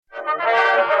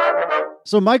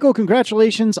So, Michael,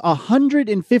 congratulations.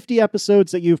 150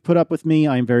 episodes that you've put up with me.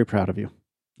 I am very proud of you.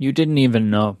 You didn't even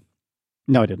know.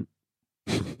 No, I didn't.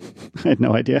 I had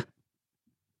no idea.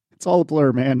 It's all a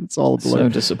blur, man. It's all a blur. So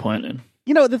disappointing.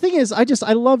 You know, the thing is,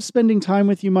 I love spending time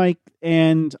with you, Mike,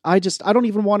 and I don't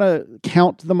even want to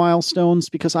count the milestones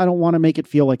because I don't want to make it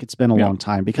feel like it's been a long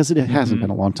time, because it hasn't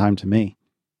been a long time to me.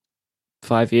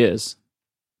 5 years.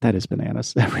 That is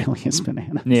bananas. That really is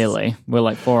bananas. Nearly. We're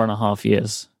like 4.5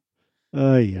 years.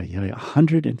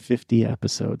 150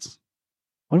 episodes.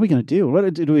 What are we going to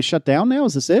do? Do we shut down now?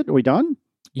 Is this it? Are we done?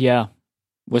 Yeah.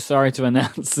 We're sorry to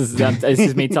announce this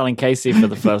is me telling Casey for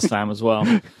the first time as well.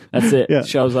 That's it. Yeah.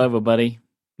 Show's over, buddy.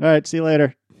 All right. See you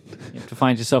later. You have to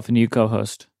find yourself a new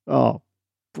co-host. Oh,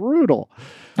 brutal.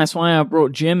 That's why I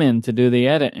brought Jim in to do the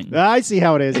editing. I see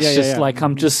how it is. It's just like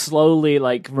I'm just slowly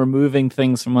like removing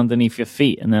things from underneath your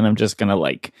feet, and then I'm just going to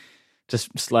like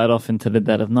just slide off into the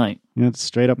dead of night. Yeah, it's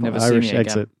straight up an Irish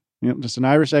exit. Yep, just an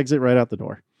Irish exit right out the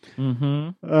door.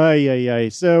 Mm-hmm.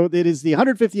 So it is the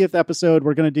 150th episode.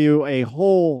 We're going to do a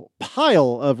whole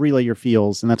pile of Relay Your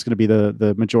Feels, and that's going to be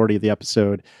the majority of the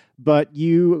episode. But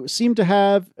you seem to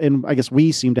have, and I guess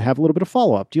we seem to have, a little bit of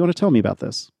follow-up. Do you want to tell me about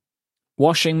this?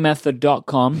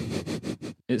 Washingmethod.com.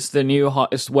 It's the new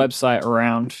hottest website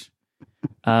around.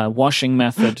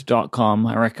 Washingmethod.com.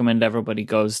 I recommend everybody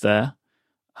goes there.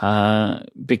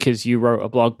 Because you wrote a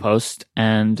blog post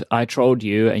and I trolled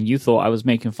you and you thought I was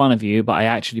making fun of you, but I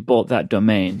actually bought that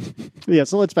domain. Yeah,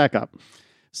 so let's back up.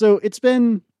 So it's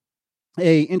been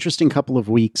a interesting couple of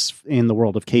weeks in the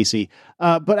world of Casey.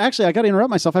 But actually, I got to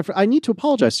interrupt myself. I need to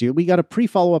apologize to you. We got to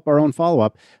pre-follow up our own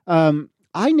follow-up.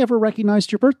 I never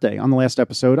recognized your birthday on the last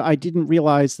episode. I didn't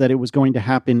realize that it was going to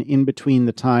happen in between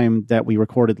the time that we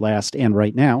recorded last and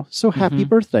right now. So happy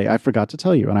birthday. I forgot to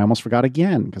tell you, and I almost forgot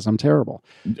again because I'm terrible.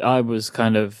 I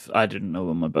didn't know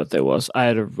when my birthday was. I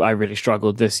really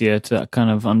struggled this year to kind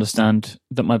of understand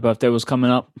that my birthday was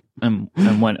coming up and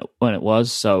when it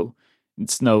was. So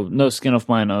it's no skin off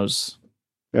my nose,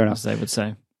 fair enough, as they would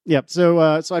say. Yep. So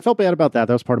I felt bad about that.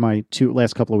 That was part of my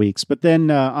last couple of weeks. But then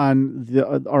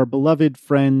on our beloved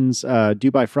friends,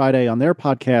 Dubai Friday, on their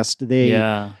podcast,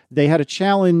 they had a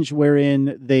challenge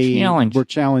wherein they were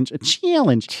challenged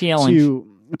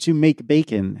to make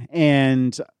bacon.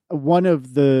 And one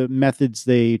of the methods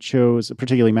they chose,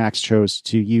 particularly Max chose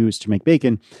to use to make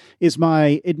bacon, is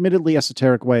my admittedly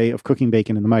esoteric way of cooking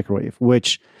bacon in the microwave,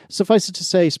 which, suffice it to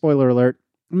say, spoiler alert,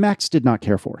 Max did not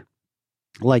care for,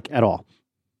 like, at all.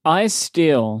 I had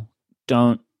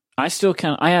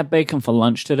bacon for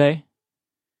lunch today.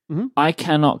 Mm-hmm. I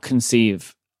cannot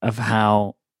conceive of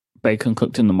how bacon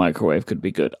cooked in the microwave could be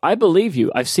good. I believe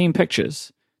you. I've seen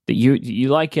pictures that you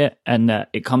like it and that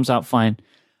it comes out fine.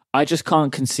 I just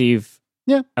can't conceive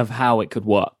of how it could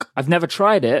work. I've never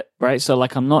tried it, right? So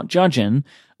like I'm not judging.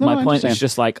 No, my point is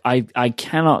just like I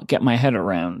cannot get my head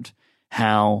around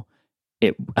how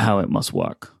it must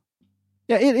work.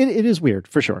 Yeah, it is weird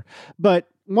for sure. But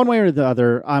one way or the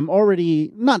other, I'm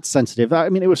already not sensitive. I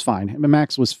mean, it was fine. I mean,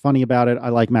 Max was funny about it. I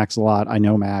like Max a lot. I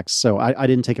know Max, so I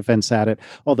didn't take offense at it.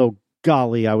 Although,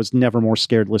 golly, I was never more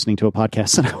scared listening to a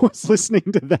podcast than I was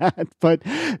listening to that. But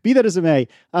be that as it may,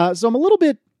 so I'm a little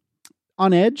bit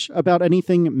on edge about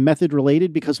anything method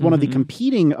related because one of the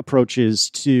competing approaches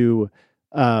to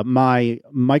my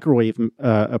microwave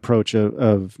approach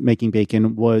of making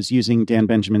bacon was using Dan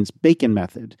Benjamin's bacon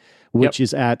method, which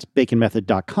is at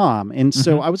baconmethod.com. And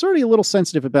so I was already a little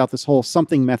sensitive about this whole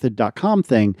somethingmethod.com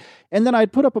thing. And then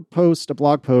I'd put up a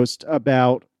blog post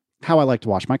about how I like to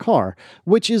wash my car,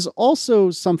 which is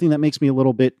also something that makes me a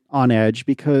little bit on edge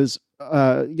because,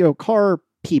 car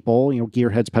people,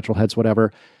 gearheads, petrol heads,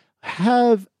 whatever,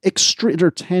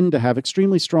 tend to have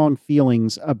extremely strong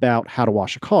feelings about how to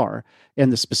wash a car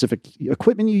and the specific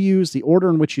equipment you use, the order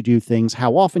in which you do things,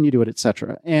 how often you do it,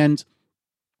 etc. And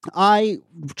I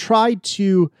tried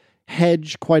to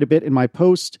hedge quite a bit in my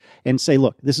post and say,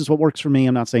 look, this is what works for me.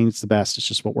 I'm not saying it's the best. It's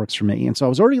just what works for me. And so I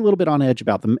was already a little bit on edge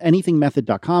about the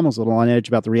anythingmethod.com. I was a little on edge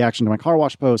about the reaction to my car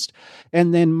wash post.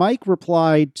 And then Mike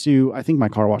replied to, I think, my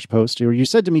car wash post, or you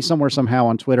said to me somewhere, somehow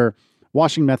on Twitter,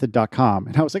 washingmethod.com.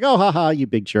 And I was like, oh, haha, you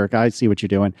big jerk. I see what you're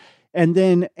doing. And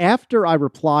then after I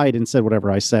replied and said whatever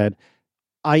I said,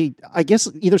 I guess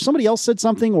either somebody else said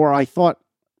something or I thought,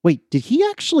 wait, did he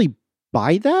actually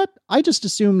buy that? I just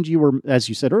assumed you were, as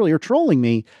you said earlier, trolling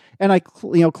me. And I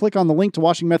click on the link to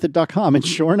washingmethod.com and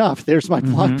sure enough, there's my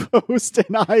blog post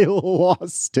and I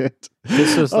lost it.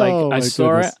 This was like, I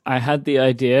saw it. I had the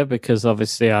idea because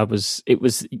obviously it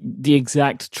was the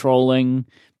exact trolling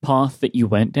path that you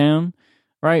went down,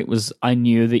 right? I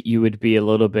knew that you would be a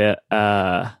little bit,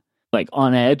 like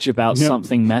on edge about Yep.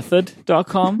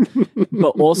 somethingmethod.com, but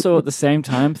also at the same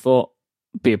time thought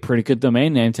be a pretty good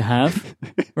domain name to have,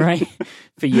 right?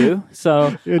 For you.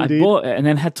 So Indeed. I bought it and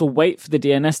then had to wait for the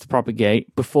DNS to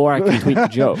propagate before I could tweet the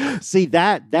joke. See,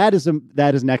 that is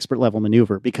an expert level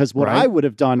maneuver, because what Right. I would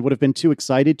have done would have been too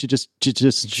excited to just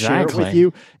share it with Exactly.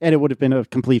 you, and it would have been a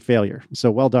complete failure. So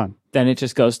well done. Then it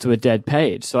just goes to a dead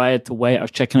page. So I had to wait. I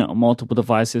was checking it on multiple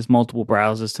devices, multiple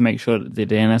browsers to make sure that the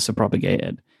DNS are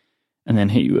propagated, and then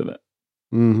hit you with it.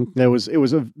 It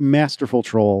was a masterful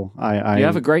troll. You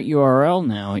have a great URL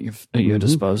now at your Mhm.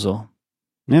 disposal.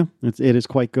 Yeah, it is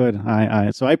quite good.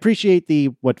 So I appreciate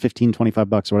the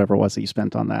 $15-$25 or whatever it was that you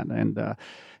spent on that, and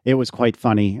it was quite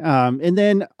funny. And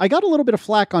then I got a little bit of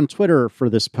flack on Twitter for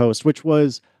this post, which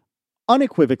was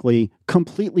unequivocally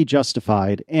completely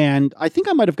justified. And I think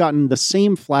I might have gotten the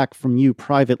same flack from you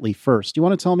privately first. Do you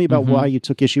want to tell me about Mhm. why you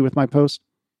took issue with my post?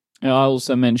 I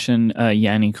also mentioned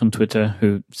Yannick on Twitter,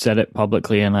 who said it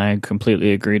publicly, and I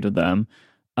completely agreed with them.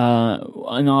 In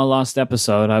our last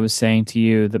episode, I was saying to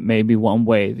you that maybe one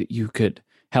way that you could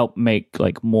help make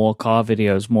like more car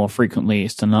videos more frequently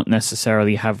is to not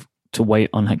necessarily have to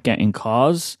wait on getting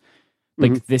cars.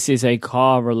 Like this is a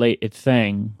car related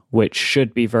thing, which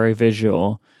should be very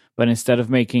visual. But instead of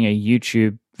making a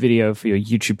YouTube video for your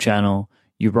YouTube channel,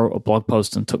 you wrote a blog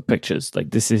post and took pictures.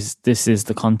 Like this is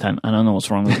the content. I don't know what's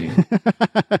wrong with you.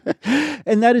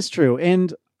 And that is true.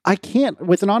 And I can't,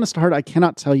 with an honest heart, I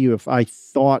cannot tell you if I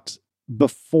thought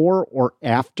before or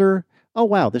after, oh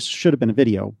wow, this should have been a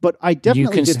video. But I definitely You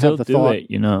can did still have the do thought.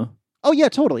 it, you know. Oh yeah,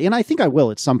 totally. And I think I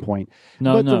will at some point.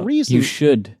 No, But no, the reason- you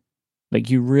should. Like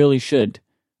you really should.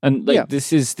 And like Yeah.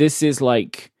 this is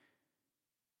like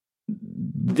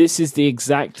this is the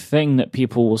exact thing that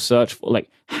people will search for, like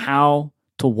how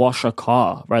to wash a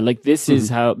car, right? Like this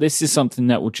is something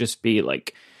that will just be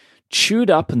like chewed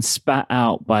up and spat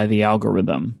out by the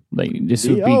algorithm. Like this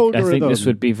would be, I think this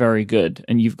would be very good.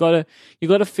 And you've got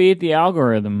to feed the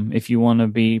algorithm if you want to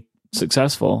be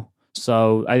successful.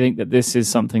 So I think that this is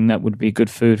something that would be good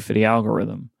food for the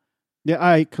algorithm. Yeah,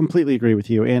 I completely agree with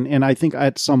you. And I think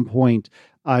at some point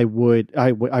I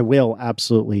will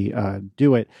absolutely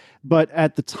do it. But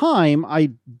at the time,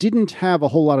 I didn't have a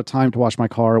whole lot of time to wash my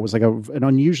car. It was like an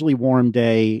unusually warm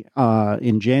day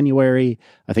in January.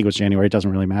 I think it was January. It doesn't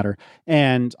really matter.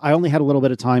 And I only had a little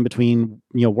bit of time between,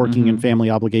 working and family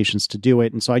obligations to do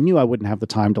it. And so I knew I wouldn't have the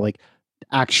time to like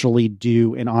actually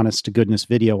do an honest to goodness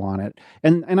video on it.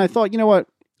 And I thought, you know what?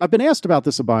 I've been asked about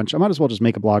this a bunch. I might as well just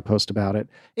make a blog post about it.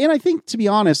 And I think, to be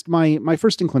honest, my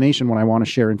first inclination when I want to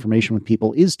share information with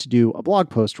people is to do a blog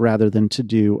post rather than to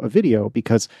do a video,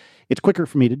 because it's quicker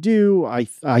for me to do. I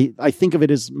think of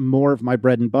it as more of my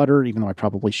bread and butter, even though I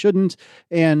probably shouldn't.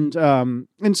 And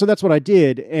so that's what I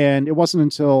did. And it wasn't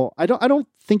until I don't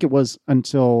think it was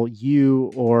until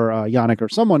you or Yannick or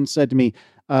someone said to me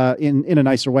in a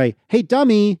nicer way, "Hey,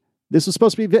 dummy, this was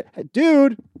supposed to be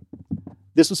dude.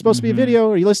 This was supposed to be a video.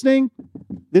 Are you listening?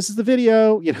 This is the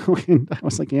video." And I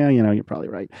was like, yeah, you're probably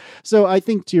right. So I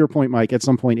think, to your point, Mike, at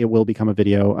some point it will become a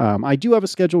video. I do have a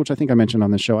schedule, which I think I mentioned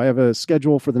on this show. I have a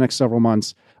schedule for the next several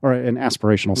months, or an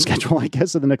aspirational schedule, I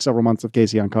guess, of the next several months of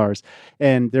Casey on Cars.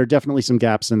 And there are definitely some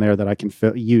gaps in there that I can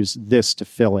use this to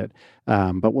fill it.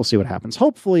 But we'll see what happens.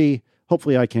 Hopefully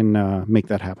I can make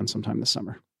that happen sometime this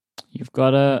summer. You've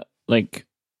got to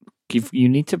you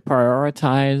need to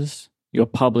prioritize your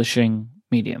publishing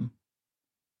medium.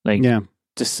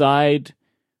 Decide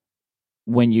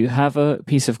when you have a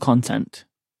piece of content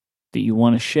that you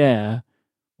want to share,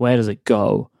 where does it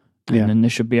go? And then there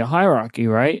should be a hierarchy,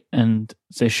 right? And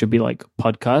there should be like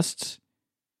podcasts,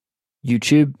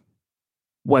 YouTube,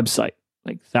 website.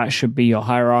 Like that should be your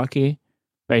hierarchy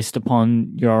based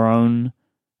upon your own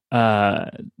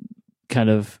kind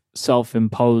of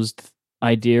self-imposed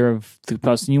idea of the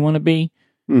person you want to be.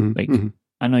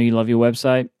 I know you love your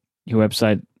website. Your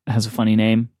website has a funny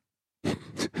name.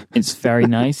 It's very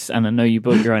nice, and I know you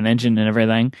built your own engine and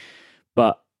everything.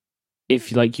 But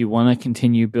if you want to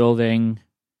continue building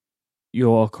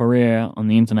your career on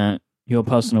the internet, your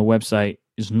personal website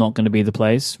is not going to be the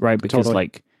place, right? Because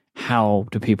Totally. how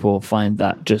do people find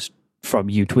that just from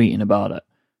you tweeting about it?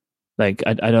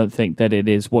 I don't think that it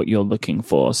is what you're looking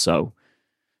for. So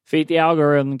feed the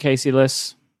algorithm, Casey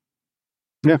Liss.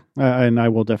 Yeah, and I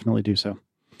will definitely do so.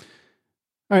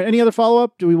 All right. Any other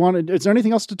follow-up? Is there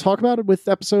anything else to talk about with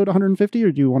episode 150,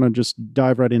 or do you want to just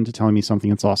dive right into telling me something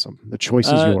that's awesome? The choice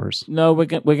is yours. No, we're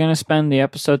going to spend the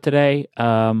episode today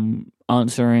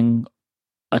answering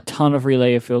a ton of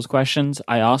Relay Your Feels questions.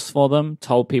 I asked for them,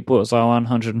 told people it was our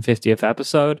 150th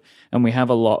episode, and we have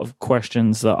a lot of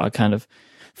questions that are kind of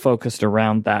focused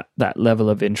around that level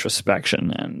of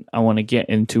introspection. And I want to get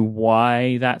into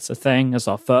why that's a thing as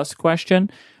our first question.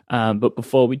 But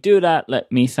before we do that,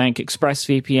 let me thank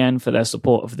ExpressVPN for their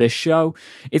support of this show.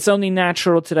 It's only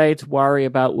natural today to worry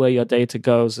about where your data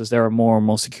goes, as there are more and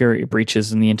more security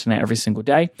breaches in the internet every single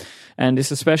day. And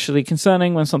it's especially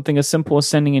concerning when something as simple as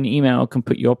sending an email can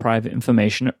put your private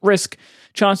information at risk.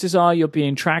 Chances are you're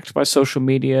being tracked by social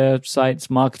media sites,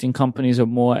 marketing companies, or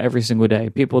more every single day.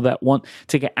 People that want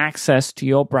to get access to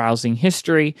your browsing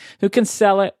history, who can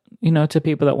sell it, to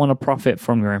people that want to profit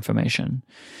from your information.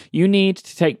 You need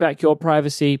to take back your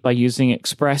privacy by using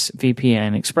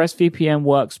ExpressVPN. ExpressVPN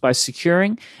works by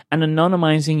securing and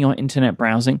anonymizing your internet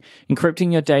browsing,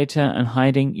 encrypting your data, and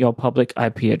hiding your public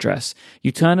IP address.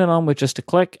 You turn it on with just a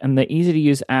click, and the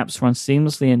easy-to-use apps run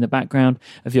seamlessly in the background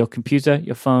of your computer,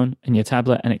 your phone, and your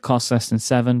tablet, and it costs less than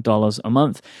 $7 a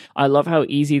month. I love how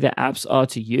easy the apps are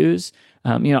to use.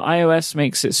 iOS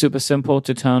makes it super simple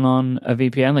to turn on a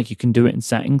VPN. Like, you can do it in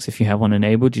settings. If you have one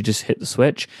enabled, you just hit the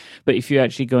switch. But if you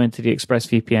actually go into the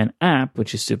ExpressVPN app,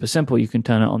 which is super simple, you can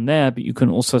turn it on there, but you can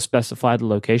also specify the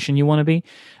location you want to be.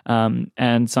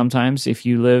 And sometimes if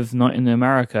you live not in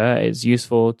America, it's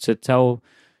useful to tell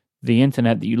the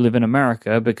internet that you live in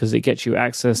America, because it gets you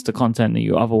access to content that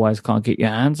you otherwise can't get your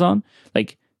hands on.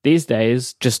 Like, these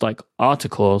days, just like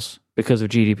articles, because of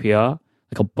GDPR,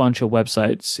 like a bunch of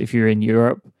websites, if you're in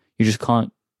Europe, you just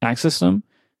can't access them.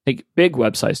 Like big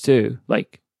websites too.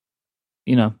 Like,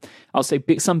 I'll say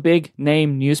some big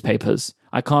name newspapers.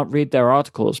 I can't read their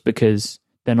articles because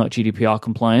they're not GDPR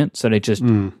compliant, so they just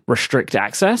restrict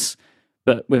access.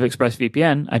 But with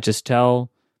ExpressVPN, I just tell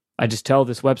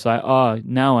this website,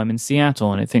 now I'm in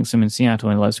Seattle, and it thinks I'm in Seattle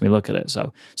and it lets me look at it.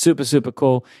 So super, super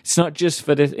cool. It's not just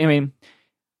for this. I mean,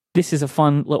 this is a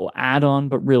fun little add-on,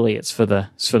 but really it's for the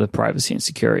privacy and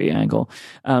security angle.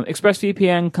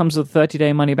 ExpressVPN comes with a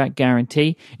 30-day money-back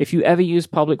guarantee. If you ever use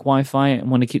public Wi-Fi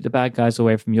and want to keep the bad guys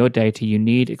away from your data, you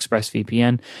need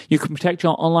ExpressVPN. You can protect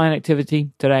your online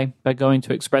activity today by going to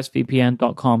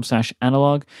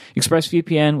expressvpn.com/analog.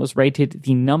 ExpressVPN was rated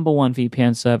the #1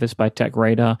 VPN service by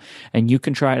TechRadar, and you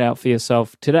can try it out for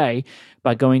yourself today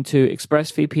by going to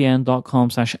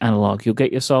expressvpn.com/analog. You'll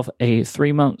get yourself a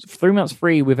 3 months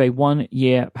free with a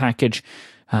 1-year package.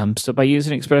 So by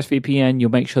using ExpressVPN,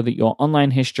 you'll make sure that your online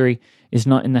history is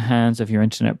not in the hands of your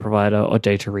internet provider or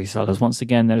data resellers. Once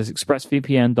again, that is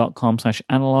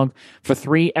expressvpn.com/analog for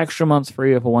 3 extra months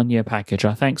free of a 1-year package.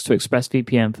 Our thanks to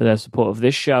ExpressVPN for their support of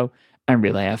this show and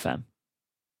Relay FM.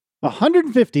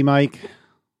 150, Mike.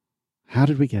 How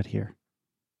did we get here?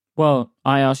 Well,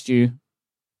 I asked you,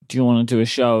 do you want to do a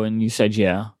show? And you said,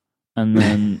 yeah. And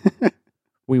then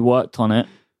we worked on it.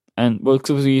 And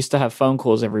because we used to have phone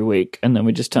calls every week, and then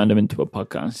we just turned them into a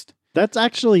podcast. That's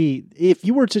actually, if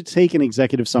you were to take an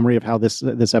executive summary of how this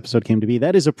episode came to be,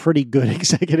 that is a pretty good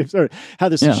executive, or how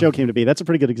this show came to be. That's a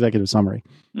pretty good executive summary.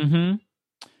 Mm-hmm.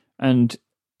 And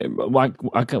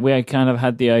we kind of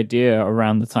had the idea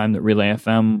around the time that Relay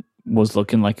FM was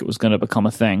looking like it was going to become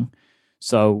a thing.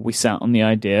 So we sat on the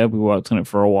idea, we worked on it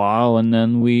for a while, and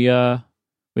then we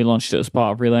launched it as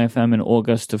part of Relay FM in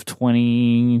August of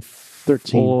 2014. Right.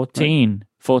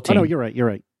 14. Oh, no, you're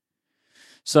right.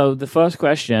 So the first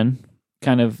question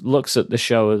kind of looks at the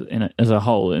show as a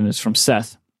whole, and it's from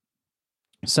Seth.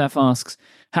 Seth asks,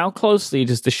 how closely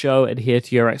does the show adhere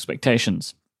to your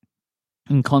expectations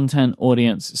in content,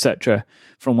 audience, etc.,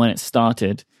 from when it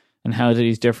started, and how do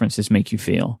these differences make you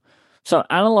feel? So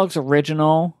Analog's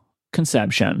original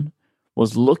conception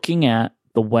was looking at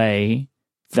the way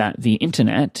that the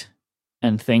internet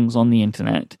and things on the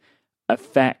internet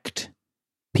affect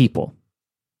people.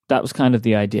 That was kind of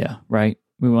the idea, right?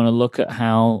 We want to look at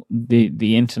how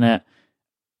the internet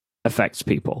affects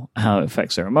people, how it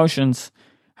affects their emotions,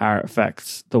 how it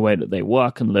affects the way that they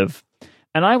work and live.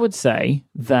 And I would say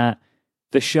that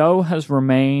the show has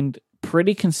remained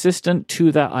pretty consistent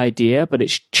to that idea, but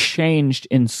it's changed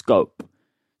in scope.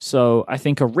 So I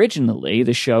think originally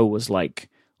the show was like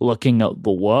looking at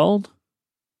the world,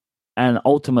 and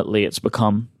ultimately it's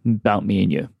become about me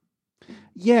and you.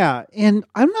 Yeah, and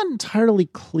I'm not entirely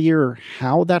clear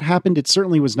how that happened. It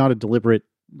certainly was not a deliberate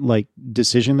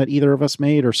decision that either of us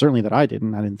made, or certainly that I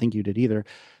didn't. I didn't think you did either.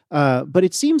 But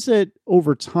it seems that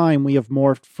over time we have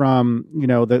morphed from,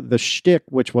 the shtick,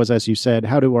 which was, as you said,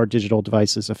 how do our digital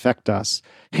devices affect us?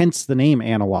 Hence the name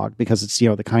analog, because it's,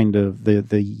 the kind of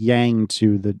the yang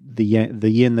to the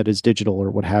yin that is digital,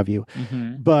 or what have you.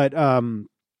 Mm-hmm. But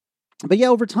but yeah,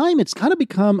 over time, it's kind of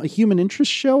become a human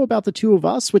interest show about the two of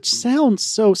us, which sounds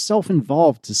so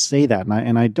self-involved to say that.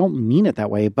 And I don't mean it that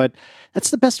way, but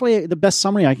that's the best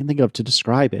summary I can think of to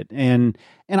describe it. And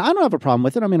I don't have a problem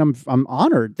with it. I mean, I'm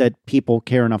honored that people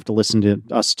care enough to listen to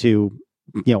us to,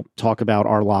 talk about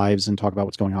our lives and talk about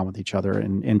what's going on with each other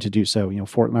and to do so,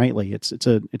 fortnightly. It's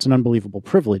an unbelievable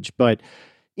privilege, but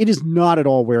it is not at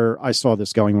all where I saw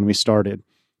this going when we started.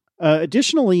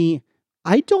 Additionally,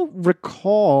 I don't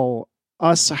recall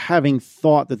us having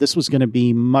thought that this was going to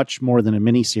be much more than a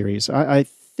miniseries. I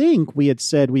think we had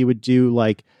said we would do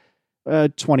like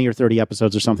 20 or 30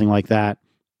 episodes or something like that.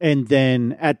 And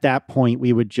then at that point,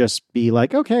 we would just be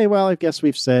like, okay, well, I guess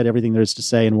we've said everything there's to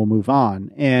say and we'll move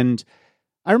on. And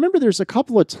I remember there's a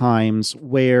couple of times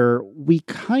where we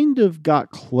kind of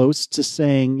got close to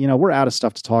saying, we're out of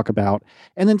stuff to talk about.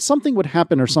 And then something would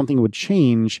happen or something would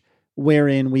change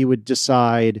wherein we would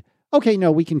decide, okay,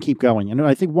 no, we can keep going. And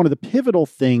I think one of the pivotal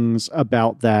things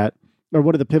about that, or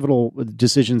one of the pivotal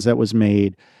decisions that was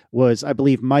made was, I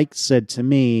believe Mike said to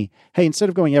me, hey, instead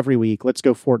of going every week, let's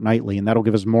go fortnightly, and that'll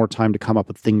give us more time to come up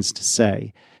with things to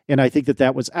say. And I think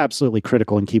that was absolutely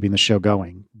critical in keeping the show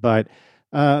going. But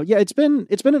it's been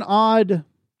an odd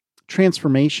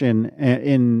transformation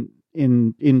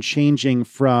in changing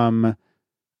from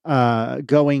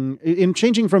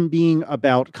changing from being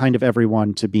about kind of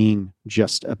everyone to being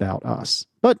just about us.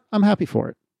 But I'm happy for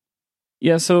it.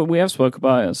 Yeah, so we have spoke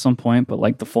about it at some point, but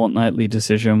like the fortnightly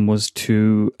decision was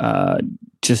to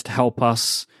just help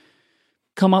us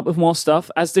come up with more stuff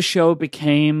as the show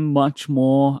became much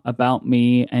more about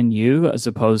me and you as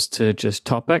opposed to just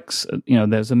topics.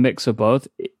 There's a mix of both.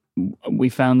 We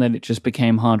found that it just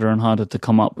became harder and harder to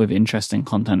come up with interesting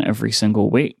content every single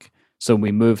week. So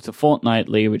we moved to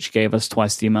fortnightly, which gave us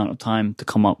twice the amount of time to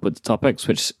come up with the topics,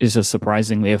 which is a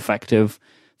surprisingly effective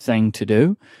thing to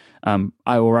do.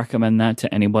 I will recommend that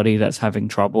to anybody that's having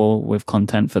trouble with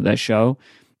content for their show.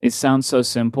 It sounds so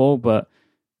simple, but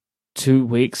 2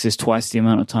 weeks is twice the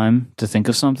amount of time to think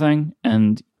of something,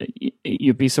 and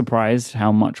you'd be surprised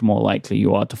how much more likely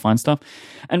you are to find stuff.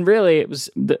 And really,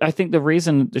 I think the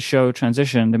reason the show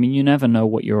transitioned, I mean, you never know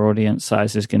what your audience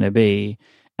size is going to be.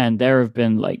 And there have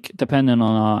been, like, depending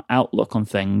on our outlook on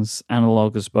things,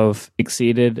 Analog has both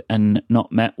exceeded and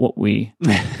not met what we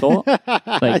thought.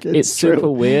 Like, it's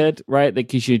super weird, right?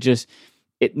 Because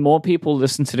more people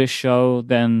listen to this show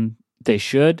than they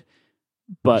should,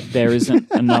 but there isn't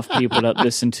enough people that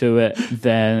listen to it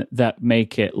that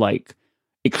make it, like,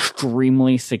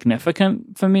 extremely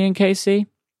significant for me and Casey.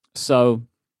 So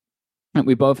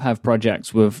we both have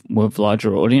projects with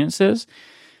larger audiences.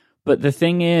 But the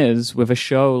thing is, with a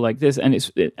show like this, and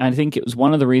I think it was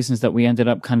one of the reasons that we ended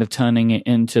up kind of turning it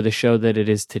into the show that it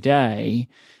is today,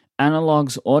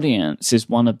 Analog's audience is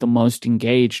one of the most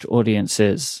engaged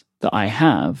audiences that I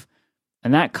have.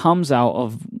 And that comes out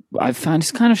of, I've found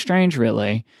it's kind of strange,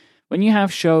 really. When you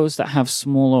have shows that have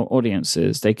smaller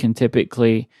audiences, they can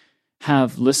typically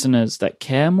have listeners that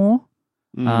care more.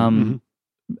 Mm-hmm.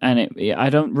 And I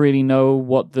don't really know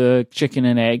what the chicken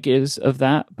and egg is of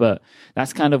that, but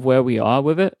that's kind of where we are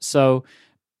with it. So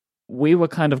we were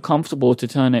kind of comfortable to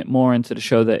turn it more into the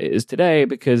show that it is today,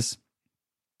 because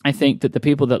I think that the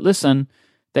people that listen,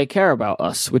 they care about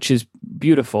us, which is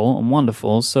beautiful and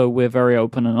wonderful. So we're very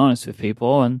open and honest with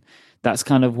people, and that's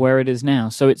kind of where it is now.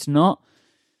 So it's not,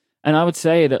 and I would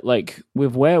say that, like,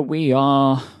 with where we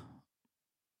are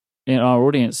in our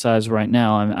audience size right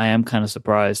now, I am kind of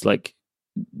surprised. Like,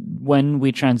 when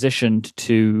we transitioned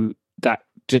to that,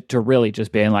 to really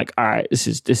just being like, all right, this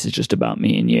is just about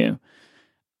me and you,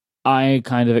 I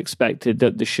kind of expected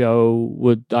that the show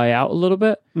would die out a little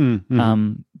bit.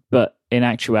 Mm-hmm. But in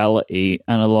actuality,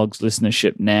 Analog's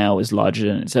listenership now is larger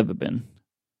than it's ever been.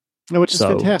 Which is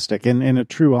fantastic and a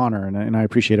true honor. And I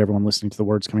appreciate everyone listening to the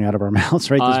words coming out of our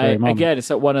mouths right this very moment. Again, it's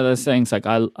one of those things, like,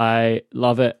 I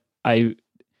love it. I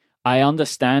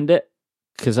understand it,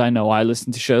 because I know I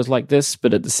listen to shows like this,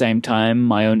 but at the same time,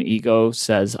 my own ego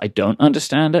says I don't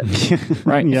understand it.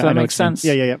 Right? Yeah, if that makes sense.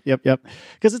 Yeah. Yep.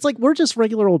 Because it's like, we're just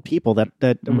regular old people that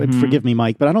mm-hmm. Forgive me,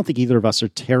 Mike, but I don't think either of us are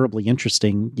terribly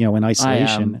interesting, in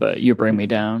isolation. I am, but you bring me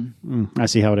down. I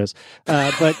see how it is.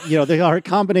 But our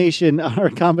combination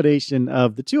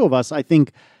of the two of us, I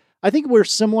think we're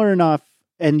similar enough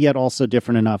and yet also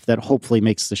different enough that hopefully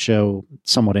makes the show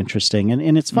somewhat interesting.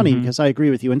 And it's funny, mm-hmm. because I agree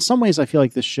with you. In some ways, I feel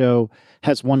like the show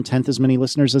has 1/10 as many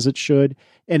listeners as it should.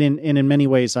 And in many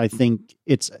ways, I think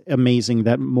it's amazing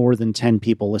that more than 10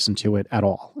 people listen to it at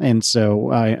all. And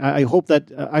so I hope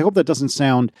that doesn't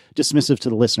sound dismissive to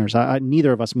the listeners.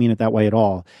 Neither of us mean it that way at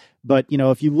all. But,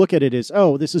 if you look at it as,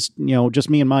 oh, this is, just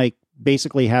me and Mike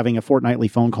basically having a fortnightly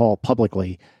phone call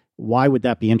publicly, why would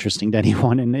that be interesting to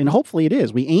anyone? And hopefully it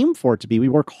is. We aim for it to be. We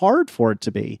work hard for it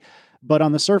to be. But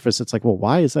on the surface, it's like, well,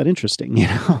 why is that interesting?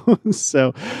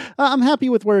 So I'm happy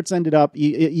with where it's ended up,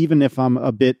 even if I'm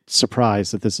a bit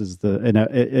surprised that this is the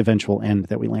eventual end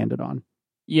that we landed on.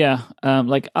 Yeah.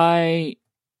 I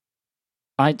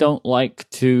don't like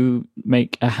to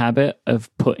make a habit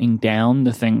of putting down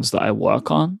the things that I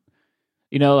work on.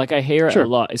 I hear it a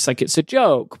lot. It's like, it's a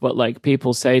joke, but like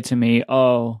people say to me,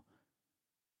 oh,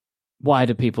 why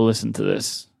do people listen to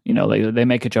this? They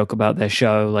make a joke about their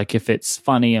show. Like if it's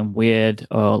funny and weird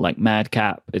or like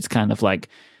madcap, it's kind of like,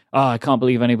 oh, I can't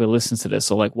believe anybody listens to this.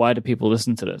 Or like, why do people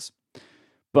listen to this?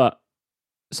 But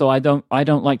so I don't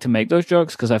like to make those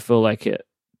jokes because I feel like it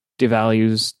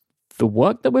devalues the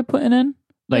work that we're putting in.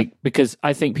 Because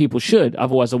I think people should,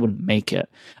 otherwise I wouldn't make it.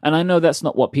 And I know that's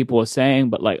not what people are saying,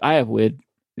 but like I have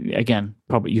you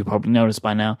probably noticed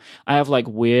by now, I have like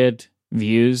weird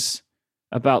views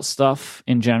about stuff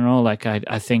in general. Like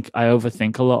I think I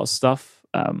overthink a lot of stuff,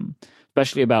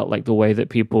 especially about like the way that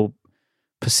people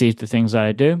perceive the things that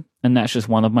I do. And that's just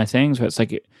one of my things where it's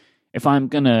like, if I'm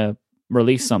going to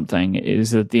release something,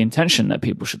 is the intention that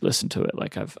people should listen to it.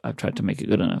 Like I've tried to make it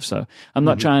good enough. So I'm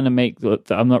not trying to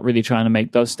I'm not really trying to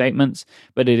make those statements,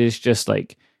 but it is just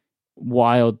like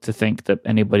wild to think that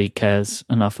anybody cares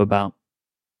enough about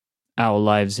our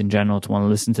lives in general to want to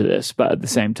listen to this. But at the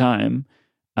same time,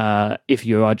 if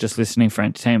you are just listening for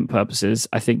entertainment purposes,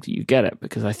 I think that you get it,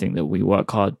 because I think that we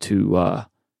work hard to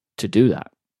do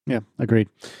that. Yeah, agreed.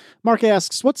 Mark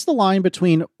asks, what's the line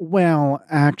between, well,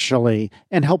 actually,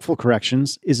 and helpful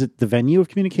corrections? Is it the venue of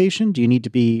communication? Do you need to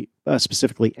be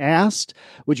specifically asked?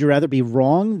 Would you rather be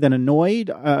wrong than annoyed?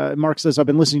 Mark says, I've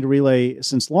been listening to Relay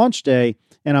since launch day,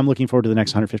 and I'm looking forward to the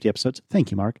next 150 episodes.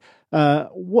 Thank you, Mark. So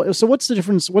what's the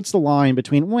difference? What's the line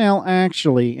between, well,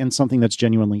 actually, and something that's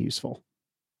genuinely useful?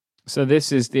 So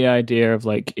this is the idea of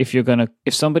like,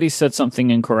 if somebody said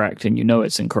something incorrect and you know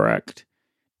it's incorrect,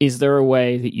 is there a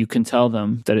way that you can tell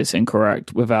them that it's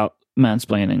incorrect without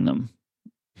mansplaining them?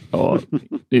 Or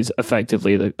is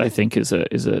effectively I think is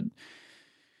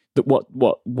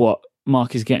what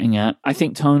Mark is getting at. I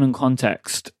think tone and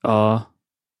context are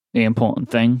the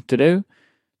important thing to do.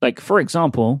 Like, for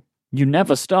example, you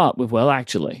never start with, well,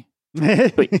 actually.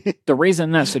 But the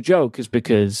reason that's a joke is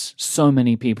because so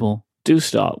many people do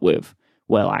start with,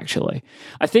 well, actually.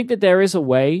 I think that there is a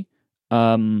way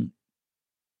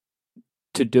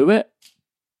to do it,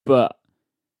 but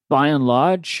by and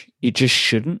large, you just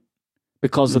shouldn't,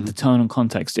 because of the tone and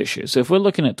context issue. So if we're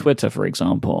looking at Twitter, for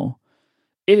example,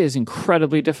 it is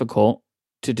incredibly difficult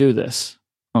to do this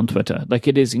on Twitter. Like,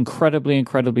 it is incredibly,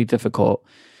 incredibly difficult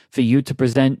for you to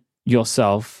present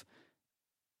yourself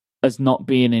as not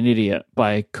being an idiot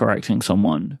by correcting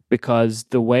someone, because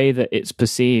the way that it's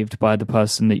perceived by the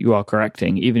person that you are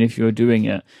correcting, even if you're doing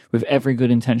it with every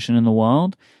good intention in the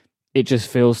world, it just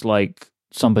feels like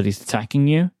somebody's attacking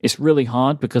you. It's really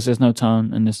hard because there's no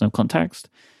tone and there's no context.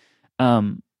 I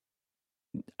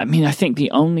mean, I think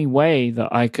the only way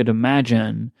that I could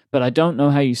imagine, but I don't know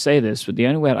how you say this, but the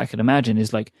only way that I could imagine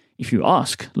is like, if you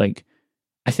ask, like,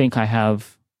 I think I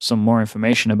have some more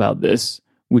information about this.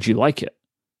 Would you like it?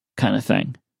 Kind of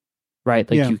thing,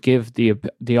 right? Like, you give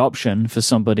the option for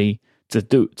somebody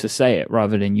to say it,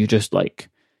 rather than you just like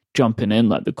jumping in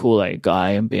like the Kool-Aid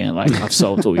guy and being like, I've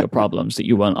solved all your problems that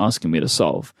you weren't asking me to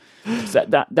solve.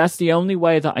 That's the only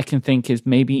way that I can think is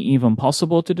maybe even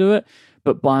possible to do it.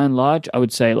 But by and large, I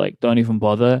would say, like, don't even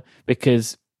bother,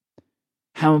 because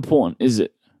how important is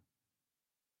it?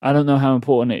 I don't know how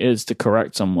important it is to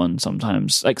correct someone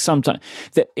sometimes. Like, sometimes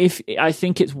I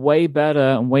think it's way better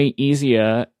and way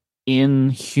easier in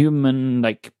human,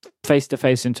 like,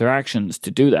 face-to-face interactions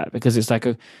to do that, because it's like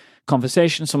a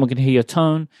conversation. Someone can hear your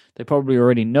tone. They probably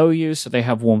already know you, so they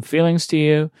have warm feelings to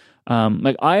you.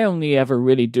 Like, I only ever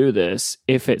really do this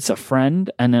if it's a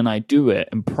friend, and then I do it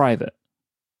in private,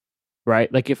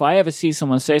 right? Like, if I ever see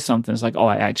someone say something, it's like, oh,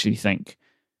 I actually think,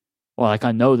 or like,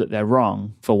 I know that they're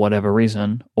wrong for whatever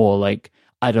reason, or like,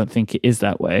 I don't think it is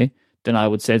that way, then I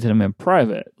would say to them in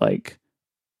private, like,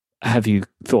 have you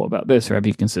thought about this, or have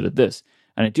you considered this?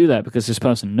 And I do that because this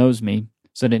person knows me,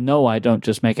 so they know I don't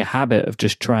just make a habit of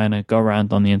just trying to go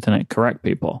around on the internet and correct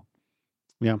people.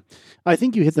 Yeah. I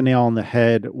think you hit the nail on the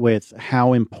head with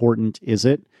how important is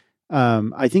it.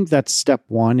 I think that's step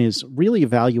one, is really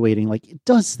evaluating, like,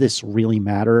 does this really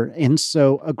matter? And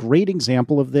so a great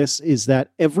example of this is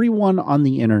that everyone on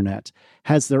the internet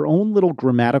has their own little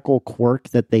grammatical quirk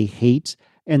that they hate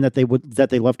and that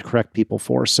they love to correct people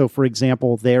for. So, for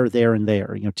example, there, and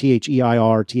there,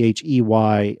 THEIR,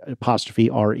 THEY, apostrophe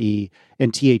RE,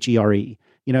 and THERE.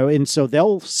 And so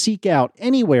they'll seek out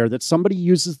anywhere that somebody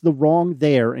uses the wrong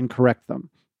there and correct them.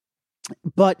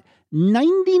 But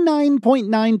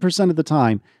 99.9% of the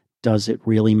time, does it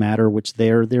really matter which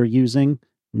they're using?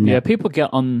 No. Yeah, people get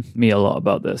on me a lot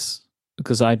about this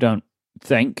because I don't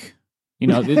think,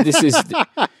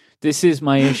 this is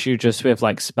my issue just with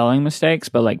like spelling mistakes,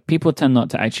 but like people tend not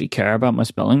to actually care about my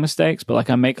spelling mistakes, but like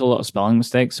I make a lot of spelling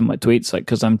mistakes in my tweets, like,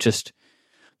 because I'm just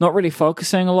not really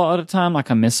focusing a lot of the time.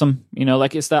 Like I miss them,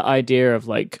 like it's that idea of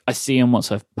like, I see them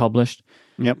once I've published.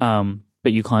 Yep.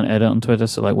 But you can't edit on Twitter.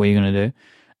 So like, what are you going to do?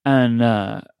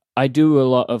 And, I do a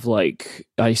lot of like,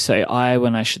 I say I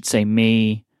when I should say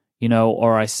me,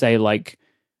 or I say like,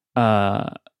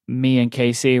 me and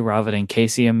Casey rather than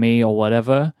Casey and me or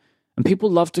whatever. And people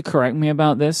love to correct me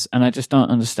about this, and I just don't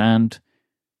understand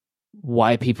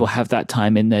why people have that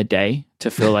time in their day to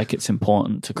feel like it's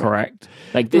important to correct.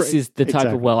 Like this is the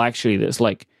type of actually that's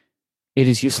like, it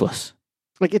is useless.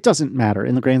 Like it doesn't matter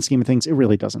in the grand scheme of things. It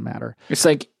really doesn't matter. It's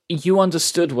like you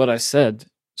understood what I said,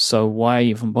 so why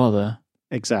even bother?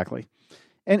 Exactly.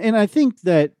 And I think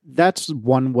that's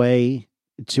one way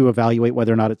to evaluate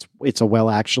whether or not it's a well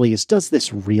actually is, does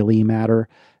this really matter?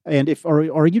 And or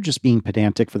are you just being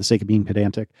pedantic for the sake of being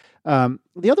pedantic?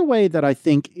 The other way that I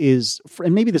think is,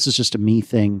 and maybe this is just a me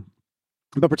thing,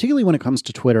 but particularly when it comes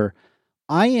to Twitter,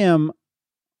 I am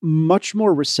much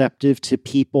more receptive to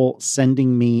people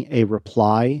sending me a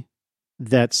reply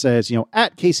that says,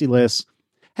 at Casey Liss,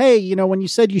 hey, when you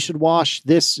said you should wash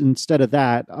this instead of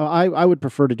that, I would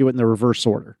prefer to do it in the reverse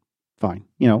order. Fine.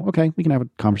 Okay, we can have a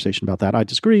conversation about that. I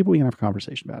disagree, but we can have a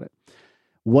conversation about it.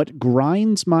 What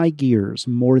grinds my gears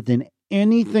more than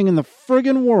anything in the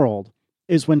friggin' world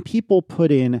is when people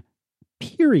put in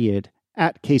period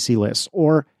at Casey Liss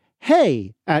or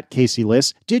hey at Casey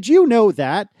Liss. Did you know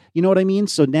that? You know what I mean?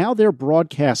 So now they're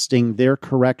broadcasting their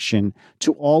correction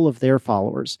to all of their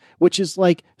followers, which is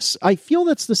like, I feel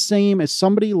that's the same as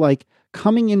somebody like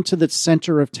coming into the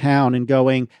center of town and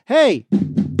going, hey,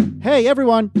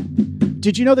 everyone,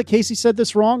 did you know that Casey said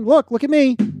this wrong? Look at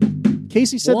me.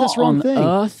 Casey said this wrong thing. What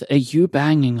on earth are you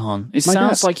banging on? It sounds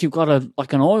desk. like you've got an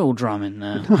oil drum in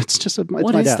there. No, it's just what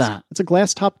my is desk. that? It's a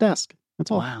glass top desk. That's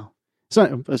all. Wow.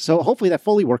 So hopefully that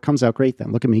Foley work comes out great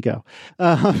then. Look at me go.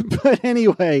 But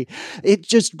anyway, it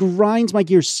just grinds my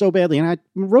gears so badly. And I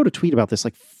wrote a tweet about this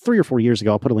like 3 or 4 years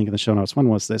ago. I'll put a link in the show notes. When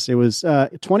was this? It was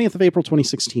 20th of April,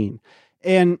 2016.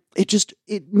 And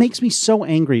it makes me so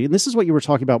angry. And this is what you were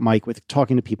talking about, Mike, with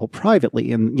talking to people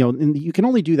privately. And, and you can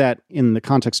only do that in the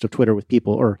context of Twitter with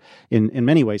people, or in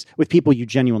many ways with people you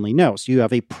genuinely know. So you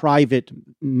have a private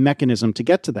mechanism to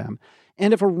get to them.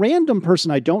 And if a random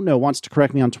person I don't know wants to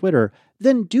correct me on Twitter,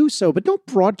 then do so. But don't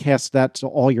broadcast that to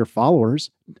all your followers.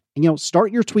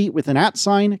 Start your tweet with an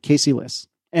 @ Casey Liss,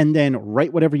 and then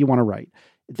write whatever you want to write.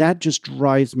 That just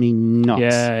drives me nuts.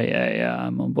 Yeah.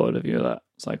 I'm on board with you with that.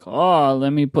 It's like, let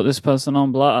me put this person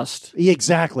on blast.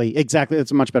 Exactly.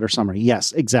 That's a much better summary.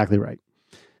 Yes, exactly right.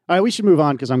 All right, we should move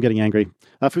on because I'm getting angry.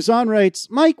 Fuzan writes,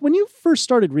 Mike, when you first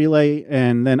started Relay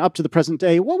and then up to the present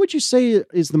day, what would you say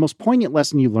is the most poignant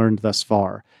lesson you learned thus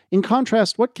far? In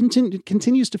contrast, what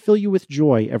continues to fill you with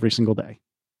joy every single day?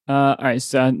 All right,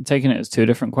 so I'm taking it as two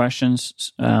different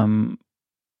questions.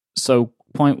 So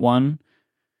point one,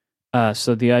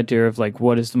 so the idea of like,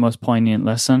 what is the most poignant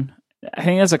lesson? I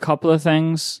think there's a couple of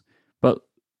things, but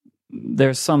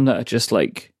there's some that are just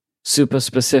like super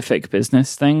specific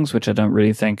business things, which I don't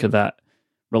really think are that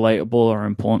relatable or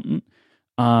important.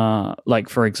 Like,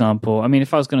 for example, I mean,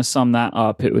 if I was going to sum that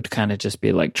up, it would kind of just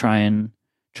be like try and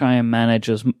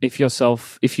manage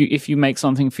if you make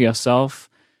something for yourself,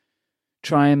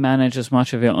 try and manage as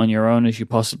much of it on your own as you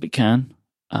possibly can.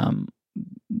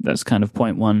 That's kind of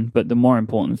point one. But the more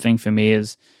important thing for me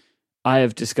is I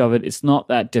have discovered it's not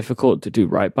that difficult to do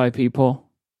right by people,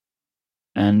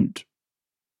 and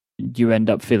you end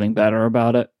up feeling better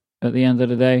about it at the end of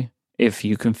the day. If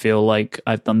you can feel like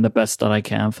I've done the best that I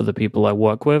can for the people I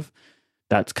work with,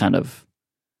 that's kind of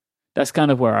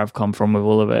where I've come from with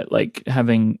all of it. Like,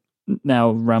 having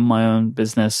now run my own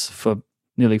business for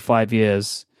nearly 5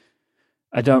 years,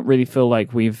 I don't really feel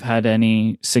like we've had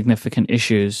any significant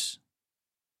issues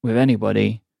with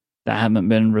anybody that haven't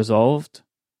been resolved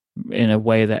in a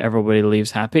way that everybody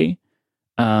leaves happy.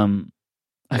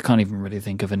 I can't even really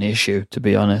think of an issue, to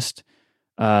be honest.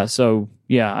 So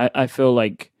yeah, I feel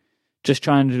like just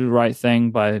trying to do the right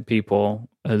thing by people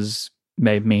has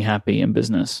made me happy in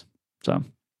business. So,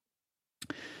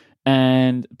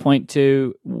 and point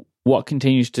two, what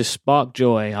continues to spark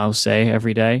joy, I'll say,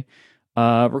 every day,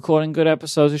 recording good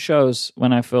episodes of shows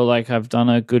when I feel like I've done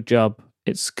a good job.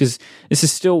 It's because this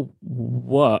is still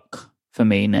work, for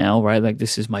me now, right? Like,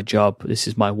 this is my job, this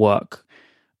is my work.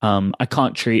 I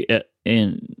can't treat it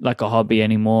in like a hobby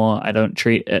anymore. I don't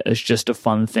treat it as just a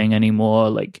fun thing anymore.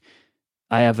 Like,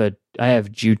 I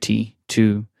have duty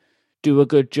to do a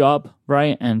good job,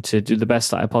 right? And to do the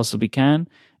best that I possibly can.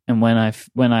 And when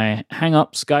I hang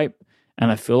up Skype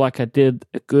and I feel like I did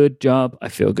a good job, I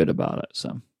feel good about it.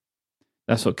 So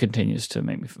that's what continues to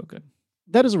make me feel good.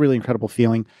 That is a really incredible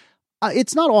feeling.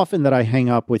 It's not often that I hang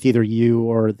up with either you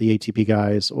or the ATP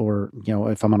guys, or, you know,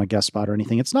 if I'm on a guest spot or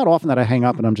anything. It's not often that I hang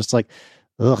up and I'm just like,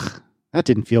 ugh, that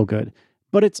didn't feel good.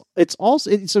 But it's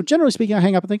also, so generally speaking, I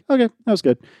hang up and think, okay, that was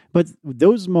good. But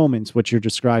those moments, which you're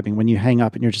describing, when you hang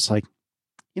up and you're just like,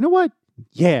 you know what?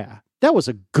 Yeah, that was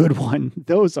a good one.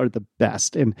 Those are the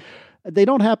best. And they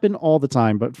don't happen all the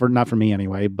time, but not for me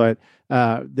anyway. But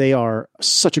they are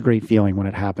such a great feeling when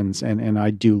it happens. And I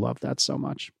do love that so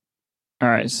much. All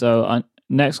right. So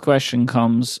next question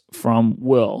comes from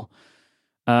Will.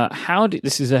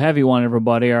 This is a heavy one,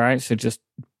 everybody. All right. So just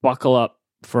buckle up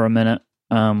for a minute,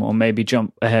 or maybe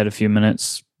jump ahead a few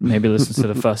minutes, maybe listen to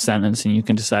the first sentence and you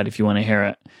can decide if you want to hear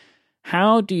it.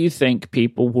 How do you think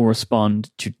people will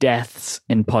respond to deaths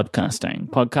in podcasting?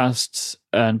 Podcasts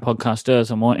and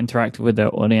podcasters are more interactive with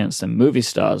their audience than movie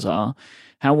stars are.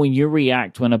 How will you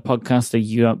react when a podcaster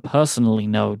you don't personally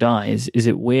know dies? Is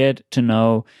it weird to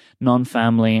know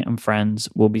non-family and friends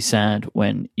will be sad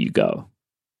when you go?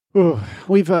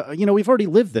 We've already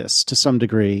lived this to some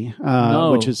degree,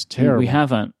 No, which is terrible.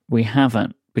 We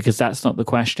haven't, because that's not the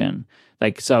question.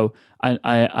 Like, so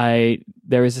I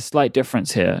there is a slight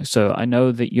difference here. So I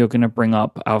know that you're going to bring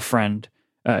up our friend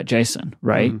Jason,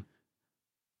 right? Mm.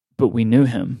 But we knew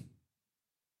him.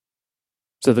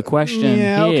 So the question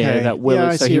that Will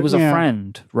is, so he was a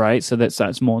friend, right? So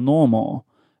that's more normal,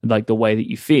 like the way that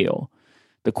you feel.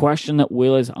 The question that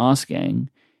Will is asking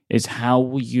is how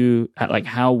would you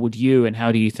and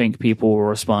how do you think people will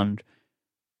respond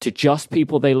to just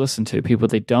people they listen to, people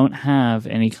they don't have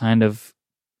any kind of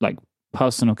like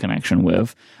personal connection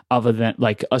with, other than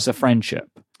like as a friendship?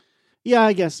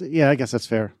 I guess that's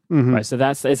fair. Mm-hmm. Right. So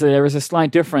there is a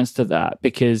slight difference to that,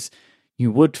 because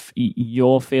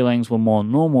your feelings were more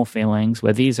normal feelings,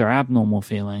 where these are abnormal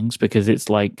feelings, because it's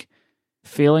like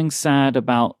feeling sad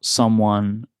about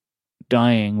someone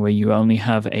dying where you only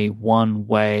have a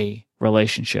one-way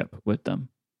relationship with them.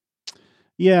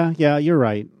 Yeah, you're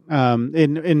right.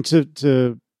 And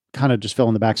to kind of just fill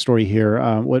in the backstory here,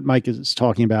 what Mike is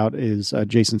talking about is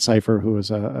Jason Cipher, who is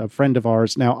a friend of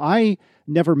ours. Now, I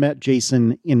never met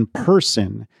Jason in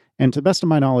person, and to the best of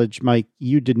my knowledge, Mike,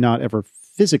 you did not ever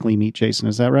physically meet Jason.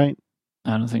 Is that right?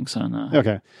 I don't think so, no.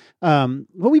 Okay. Well,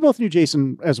 we both knew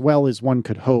Jason as well as one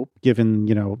could hope, given,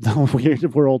 the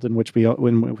weird world in which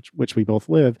we both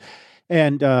live.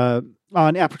 And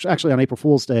on April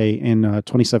Fool's Day in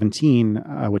 2017,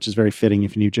 which is very fitting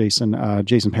if you knew Jason,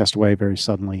 Jason passed away very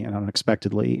suddenly and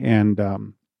unexpectedly. And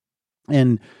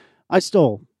I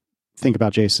still think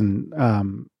about Jason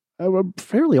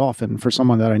fairly often, for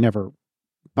someone that I never,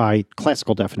 by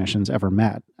classical definitions, ever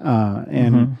met.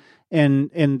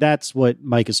 And that's what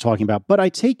Mike is talking about. But I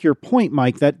take your point,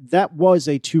 Mike, that was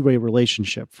a two-way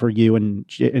relationship for you and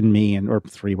me, or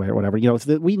three-way or whatever.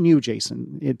 That we knew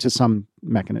Jason to some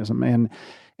mechanism, and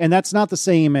that's not the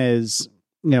same as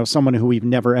someone who we've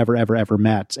never ever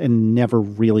met and never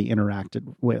really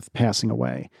interacted with passing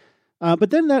away. But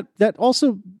then that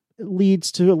also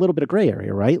leads to a little bit of gray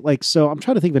area, right? Like, so I'm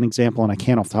trying to think of an example, and I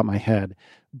can't off the top of my head,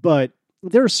 but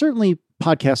there are certainly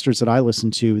podcasters that I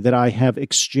listen to that I have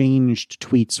exchanged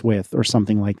tweets with or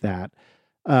something like that.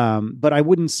 But I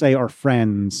wouldn't say are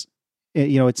friends.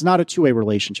 It's not a two-way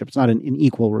relationship. It's not an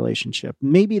equal relationship.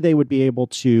 Maybe they would be able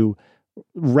to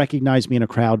recognize me in a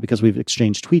crowd because we've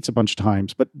exchanged tweets a bunch of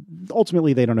times, but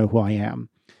ultimately they don't know who I am.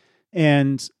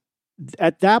 And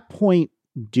at that point,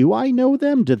 do I know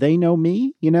them? Do they know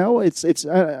me? It's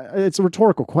a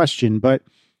rhetorical question, but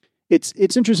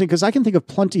it's interesting because I can think of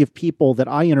plenty of people that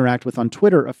I interact with on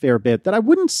Twitter a fair bit that I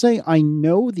wouldn't say I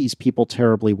know these people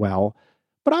terribly well,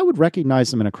 but I would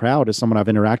recognize them in a crowd as someone I've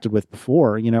interacted with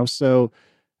before, So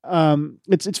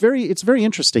it's very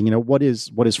interesting, what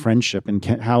is friendship, and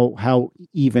how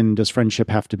even does friendship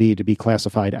have to be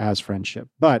classified as friendship?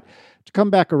 But to come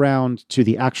back around to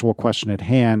the actual question at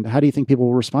hand, how do you think people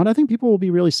will respond? I think people will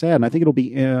be really sad, and I think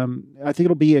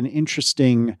it'll be an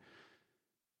interesting.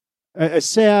 A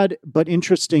sad but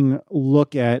interesting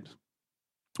look at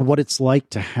what it's like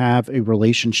to have a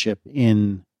relationship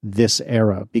in this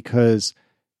era, because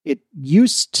it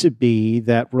used to be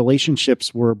that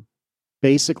relationships were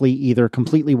basically either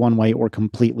completely one way or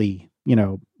completely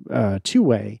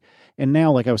two-way. And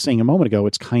now, like I was saying a moment ago,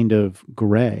 it's kind of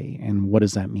gray. And what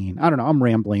does that mean? I don't know. I'm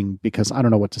rambling because I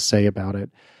don't know what to say about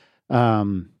it.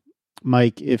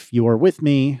 Mike, if you are with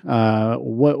me,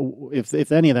 what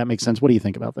if any of that makes sense? What do you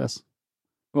think about this?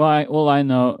 Well, all I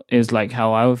know is like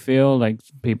how I would feel, like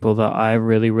people that I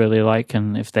really, really like,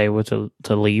 and if they were to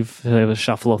leave, if they were to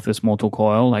shuffle off this mortal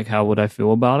coil, like how would I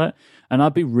feel about it? And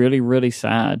I'd be really, really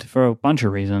sad for a bunch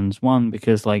of reasons. One,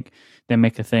 because like they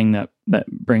make a thing that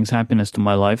brings happiness to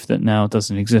my life that now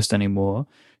doesn't exist anymore,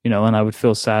 and I would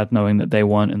feel sad knowing that they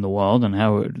weren't in the world, and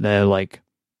how it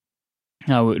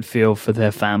would feel for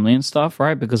their family and stuff,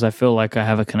 right? Because I feel like I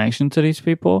have a connection to these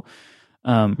people.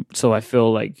 So I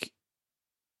feel like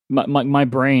my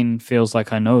brain feels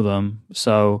like I know them.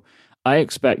 So I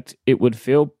expect it would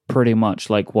feel pretty much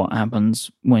like what happens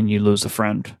when you lose a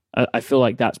friend. I feel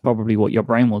like that's probably what your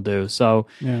brain will do. So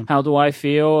How do I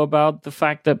feel about the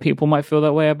fact that people might feel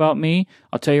that way about me?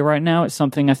 I'll tell you right now, it's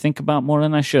something I think about more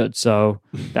than I should. So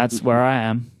that's where I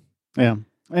am. Yeah,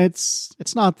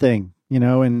 it's not a thing,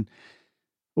 and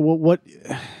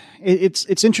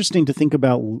it's interesting to think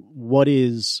about what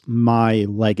is my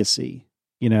legacy,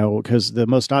 because the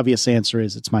most obvious answer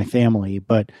is it's my family,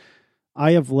 but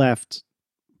I have left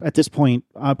at this point,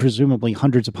 presumably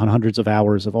hundreds upon hundreds of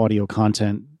hours of audio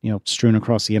content, strewn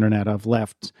across the internet. I've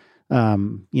left,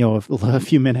 a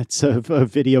few minutes of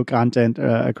video content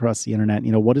across the internet.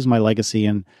 What is my legacy?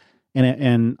 And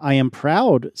I am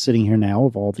proud sitting here now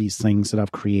of all these things that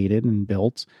I've created and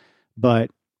built, but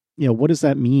what does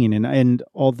that mean? And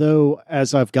although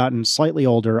as I've gotten slightly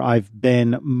older, I've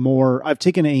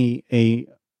taken a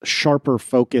sharper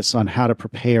focus on how to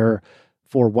prepare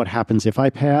for what happens if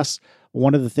I pass.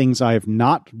 One of the things I've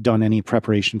not done any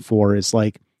preparation for is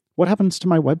like, what happens to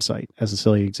my website, as a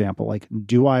silly example? Like,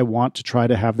 do I want to try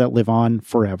to have that live on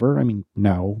forever? I mean,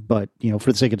 no, but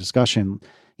for the sake of discussion,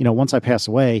 once I pass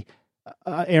away,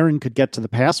 Erin could get to the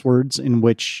passwords in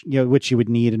which you would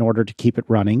need in order to keep it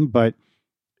running, but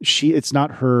it's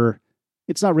not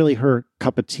really her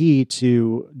cup of tea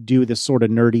to do this sort of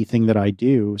nerdy thing that I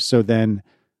do. So then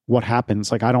what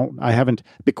happens? Like, I haven't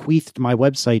bequeathed my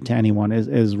website to anyone,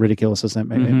 as ridiculous as that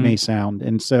may sound.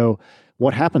 And so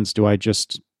what happens?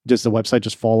 Does the website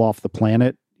just fall off the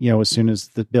planet, as soon as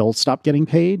the bills stop getting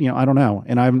paid? I don't know.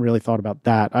 And I haven't really thought about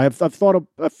that. I've thought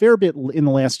a fair bit in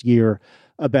the last year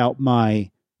about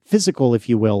my physical, if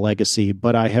you will, legacy,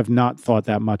 but I have not thought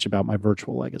that much about my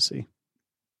virtual legacy.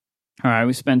 All right,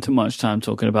 we spent too much time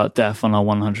talking about death on our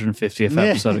 150th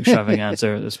episode extravaganza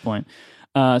at this point.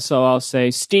 So I'll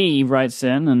say Steve writes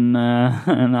in and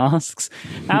asks,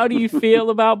 how do you feel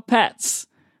about pets?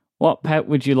 What pet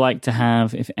would you like to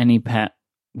have if any pet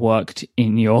worked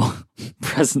in your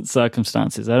present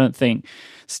circumstances? I don't think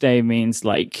stay means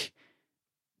like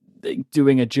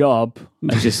doing a job.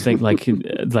 I just think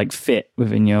like fit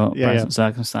within your present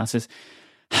circumstances.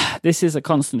 This is a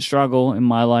constant struggle in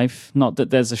my life. Not that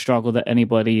there's a struggle that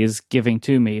anybody is giving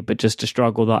to me, but just a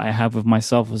struggle that I have with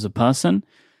myself as a person.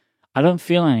 I don't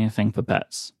feel anything for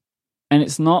pets. And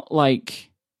it's not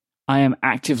like I am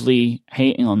actively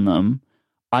hating on them.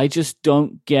 I just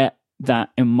don't get that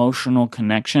emotional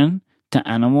connection to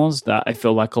animals that I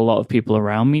feel like a lot of people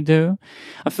around me do.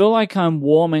 I feel like I'm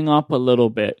warming up a little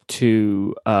bit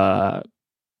to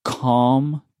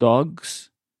calm dogs.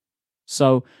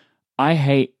 So I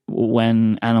hate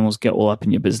when animals get all up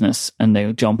in your business and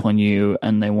they jump on you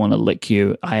and they want to lick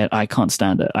you. I can't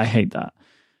stand it. I hate that.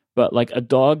 But like a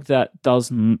dog that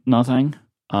does nothing,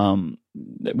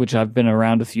 which I've been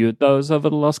around a few of those over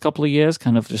the last couple of years,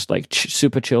 kind of just like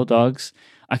super chill dogs,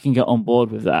 I can get on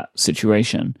board with that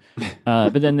situation.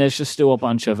 But then there's just still a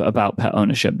bunch of about pet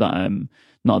ownership that I'm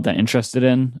not that interested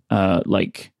in,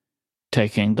 like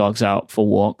taking dogs out for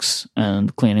walks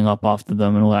and cleaning up after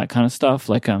them and all that kind of stuff.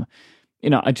 Like,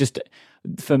 I just,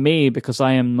 for me, because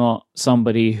I am not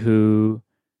somebody who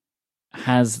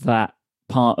has that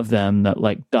part of them that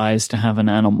like dies to have an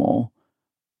animal,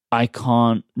 I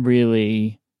can't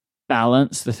really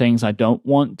balance the things I don't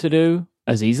want to do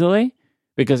as easily,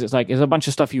 because it's like there's a bunch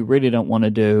of stuff you really don't want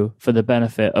to do for the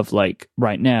benefit of like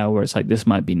right now, where it's like this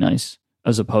might be nice,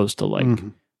 as opposed to like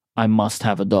I must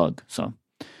have a dog. So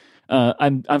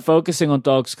I'm focusing on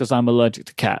dogs because I'm allergic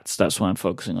to cats. That's why I'm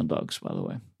focusing on dogs, by the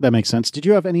way. That makes sense. Did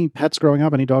you have any pets growing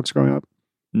up? Any dogs growing up?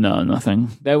 No,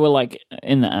 nothing. They were like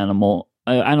in the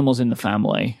animals in the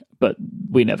family, but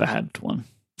we never had one.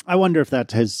 I wonder if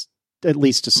that has, at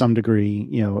least to some degree,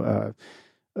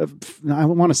 I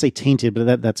want to say tainted,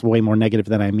 but that's way more negative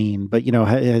than I mean. But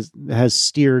has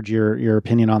steered your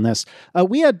opinion on this.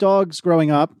 We had dogs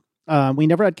growing up. We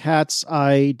never had cats.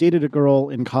 I dated a girl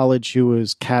in college who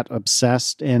was cat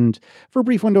obsessed. And for a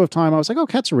brief window of time, I was like, oh,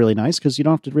 cats are really nice because you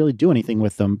don't have to really do anything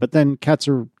with them. But then cats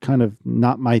are kind of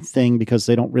not my thing because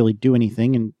they don't really do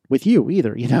anything and with you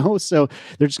either, So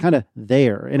they're just kind of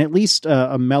there. And at least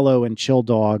a mellow and chill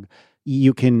dog,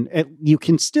 you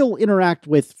can still interact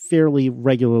with fairly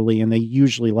regularly, and they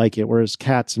usually like it. Whereas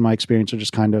cats, in my experience, are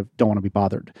just kind of don't want to be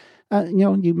bothered.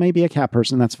 You may be a cat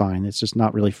person. That's fine. It's just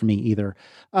not really for me either.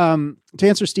 To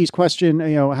answer Steve's question,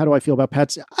 how do I feel about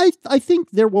pets? I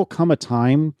think there will come a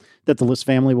time that the List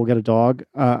family will get a dog.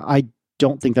 I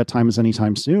don't think that time is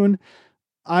anytime soon.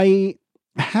 I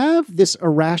have this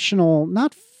irrational,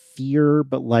 not fear,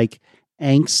 but like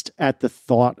angst at the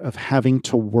thought of having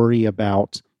to worry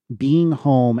about being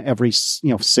home every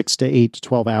 6 to 8 to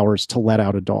 12 hours to let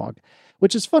out a dog,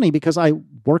 which is funny because I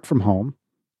work from home.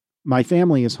 My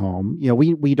family is home.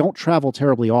 We don't travel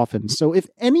terribly often. So if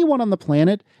anyone on the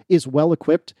planet is well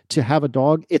equipped to have a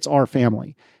dog, it's our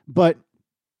family. But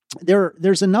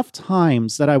there's enough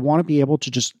times that I want to be able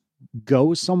to just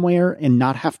go somewhere and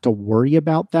not have to worry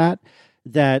about that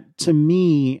to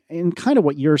me, and kind of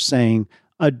what you're saying,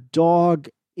 a dog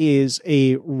is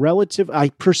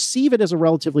I perceive it as a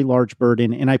relatively large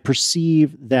burden, and I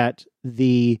perceive that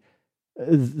the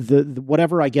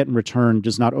whatever I get in return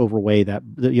does not overweigh that,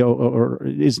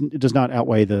 does not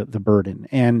outweigh the burden.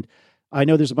 And I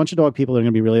know there's a bunch of dog people that are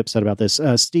going to be really upset about this.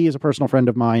 Steve is a personal friend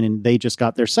of mine, and they just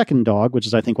got their second dog, which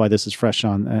is, I think, why this is fresh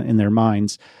on in their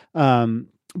minds.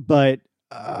 But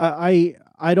I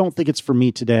don't think it's for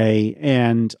me today,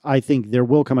 and I think there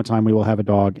will come a time we will have a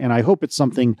dog, and I hope it's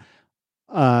something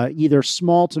either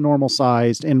small to normal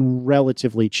sized and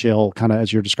relatively chill, kind of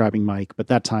as you're describing, Mike. But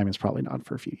that time is probably not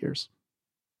for a few years.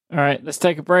 All right, let's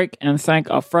take a break and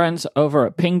thank our friends over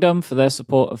at Pingdom for their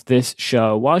support of this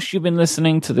show. Whilst you've been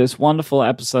listening to this wonderful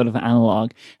episode of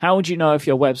Analog, how would you know if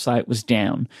your website was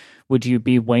down? Would you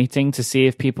be waiting to see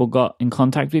if people got in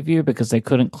contact with you because they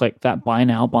couldn't click that buy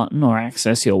now button or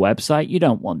access your website? You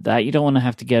don't want that. You don't want to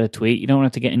have to get a tweet. You don't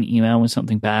want to get an email when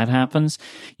something bad happens.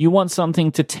 You want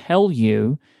something to tell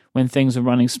you when things are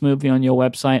running smoothly on your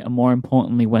website, and more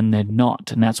importantly, when they're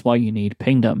not. And that's why you need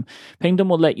Pingdom. Pingdom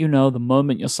will let you know the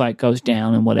moment your site goes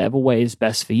down in whatever way is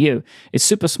best for you. It's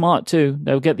super smart too.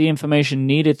 They'll get the information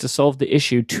needed to solve the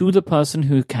issue to the person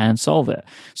who can solve it.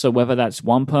 So whether that's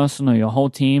one person or your whole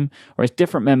team, or it's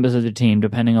different members of the team,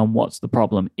 depending on what the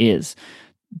problem is.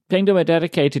 Pingdom are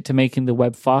dedicated to making the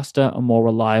web faster and more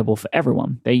reliable for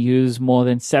everyone. They use more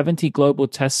than 70 global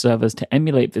test servers to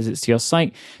emulate visits to your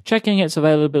site, checking its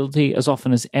availability as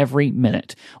often as every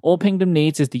minute. All Pingdom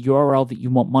needs is the URL that you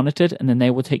want monitored, and then they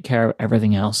will take care of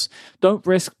everything else. Don't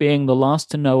risk being the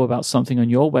last to know about something on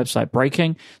your website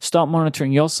breaking. Start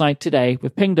monitoring your site today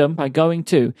with Pingdom by going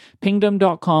to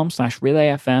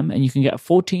pingdom.com/relayfm, and you can get a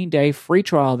 14-day free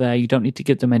trial there. You don't need to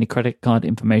give them any credit card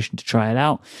information to try it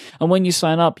out. And when you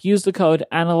sign up, use the code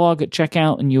analog at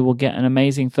checkout and you will get an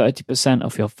amazing 30%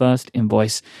 off your first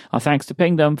invoice. Our thanks to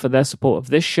Pingdom for their support of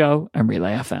this show and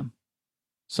Relay FM.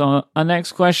 So our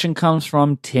next question comes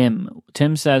from Tim.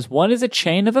 Tim says, what is a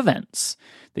chain of events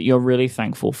that you're really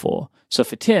thankful for? So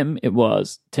for Tim, it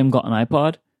was Tim got an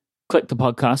iPod, clicked the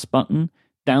podcast button,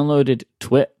 downloaded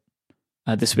Twit,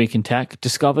 This Week in Tech,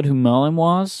 discovered who Merlin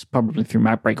was, probably through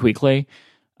MacBreak Weekly,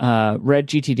 read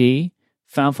GTD,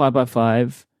 found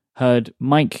 5x5, heard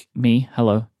Mike,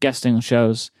 guesting on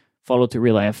shows, followed to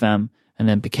Relay FM, and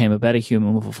then became a better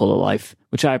human with a fuller life,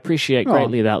 which I appreciate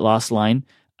greatly, that last line.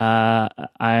 I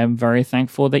am very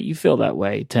thankful that you feel that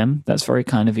way, Tim. That's very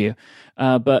kind of you.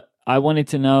 But I wanted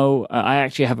to know, I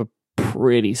actually have a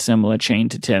pretty similar chain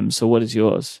to Tim, so what is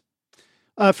yours?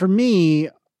 For me,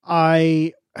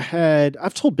 I've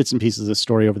told bits and pieces of this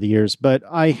story over the years, but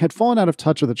I had fallen out of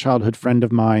touch with a childhood friend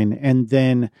of mine and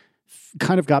then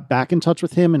kind of got back in touch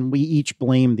with him, and we each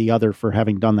blamed the other for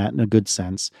having done that in a good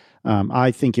sense.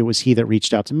 I think it was he that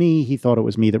reached out to me. He thought it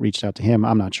was me that reached out to him.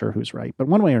 I'm not sure who's right, but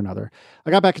one way or another,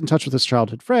 I got back in touch with this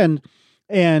childhood friend,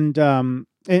 and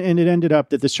it ended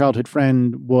up that this childhood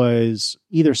friend was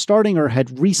either starting or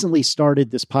had recently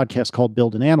started this podcast called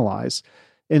Build and Analyze.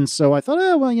 And so I thought,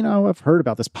 I've heard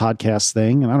about this podcast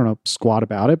thing, and I don't know squat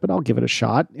about it, but I'll give it a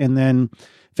shot. And then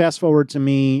fast forward to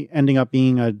me ending up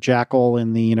being a jackal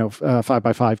in the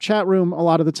 5x5 chat room a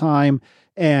lot of the time,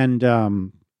 and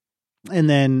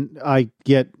then I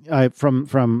get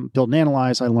from Build and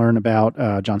Analyze, I learn about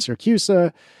John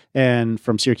Siracusa, and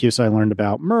from Siracusa I learned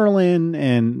about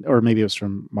Merlin, or maybe it was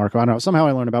from Marco. I don't know. Somehow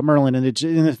I learned about Merlin, and it,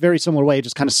 in a very similar way, it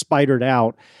just kind of spidered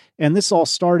out. And this all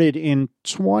started in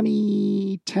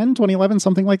 2010, 2011,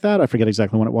 something like that. I forget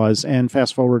exactly when it was. And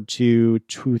fast forward to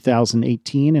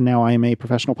 2018, and now I am a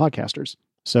professional podcaster.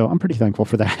 So I'm pretty thankful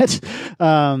for that.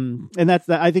 And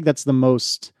I think that's the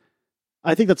most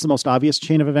obvious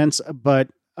chain of events, but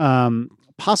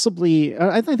possibly,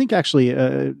 I think actually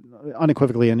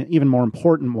unequivocally an even more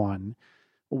important one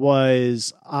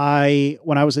was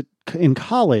when I was in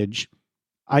college,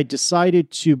 I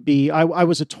decided to be, I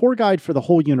was a tour guide for the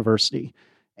whole university.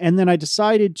 And then I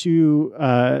decided to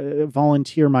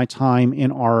volunteer my time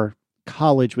in our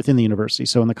college within the university.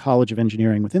 So in the College of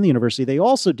Engineering within the university, they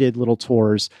also did little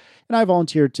tours. And I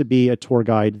volunteered to be a tour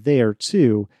guide there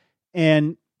too.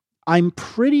 And I'm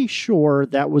pretty sure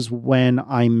that was when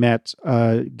I met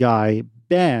a guy,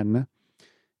 Ben,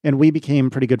 and we became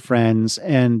pretty good friends.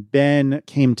 And Ben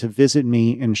came to visit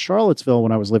me in Charlottesville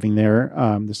when I was living there.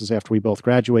 This is after we both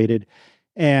graduated.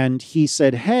 And he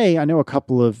said, "Hey, I know a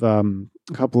couple of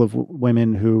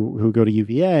women who go to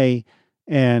UVA,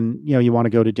 and you want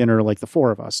to go to dinner, like the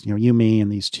four of us, you, me,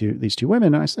 and these two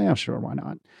women." And I say, "Oh, sure, why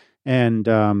not?"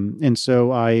 And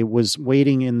so I was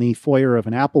waiting in the foyer of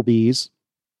an Applebee's.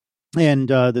 And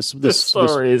this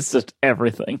story is just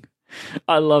everything.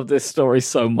 I love this story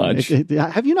so much.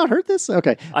 Have you not heard this?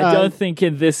 Okay. I don't think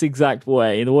in this exact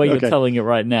way. The way you're telling it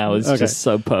right now is just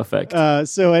so perfect.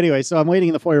 So I'm waiting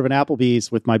in the foyer of an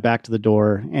Applebee's with my back to the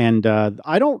door. And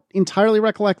I don't entirely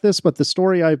recollect this, but the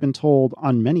story I've been told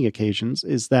on many occasions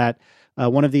is that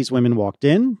one of these women walked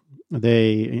in.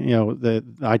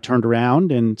 I turned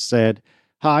around and said,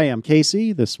 "Hi, I'm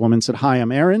Casey." This woman said, "Hi,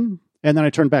 I'm Aaron." And then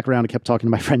I turned back around and kept talking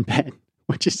to my friend Ben,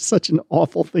 which is such an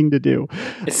awful thing to do.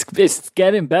 It's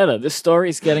getting better. This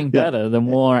story's getting better the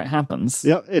more it happens.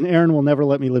 Yeah, and Erin will never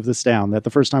let me live this down. That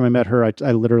the first time I met her,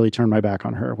 I literally turned my back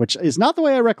on her, which is not the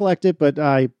way I recollect it, but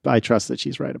I trust that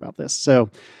she's right about this.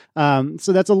 So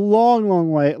that's a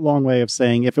long way of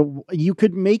saying you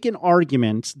could make an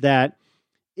argument that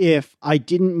if I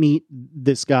didn't meet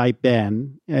this guy,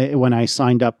 Ben, when I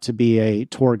signed up to be a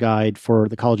tour guide for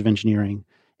the College of Engineering,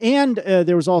 and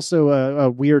there was also a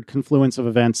weird confluence of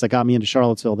events that got me into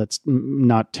Charlottesville that's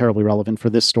not terribly relevant for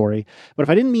this story. But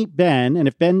if I didn't meet Ben, and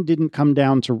if Ben didn't come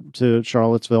down to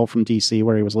Charlottesville from D.C.,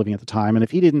 where he was living at the time, and if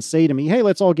he didn't say to me, "Hey,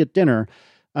 let's all get dinner,"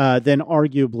 then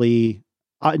arguably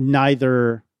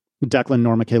neither Declan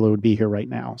nor Michaela would be here right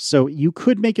now. So you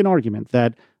could make an argument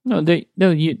that you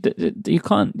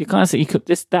can't say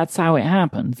that's how it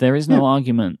happened. There is no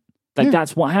argument.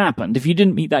 That's what happened. If you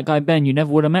didn't meet that guy Ben, you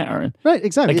never would have met her. Right,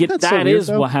 exactly. There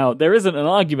isn't an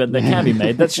argument that can be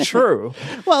made. That's true.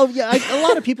 Well, yeah, a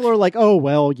lot of people are like, "Oh,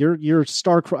 well, you're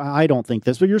star-crossed." I don't think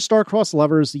this, but you're star-crossed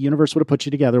lovers. The universe would have put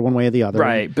you together one way or the other.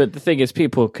 Right, but the thing is,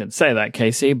 people can say that,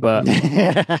 Casey, but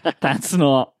that's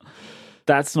not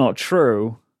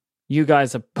true. You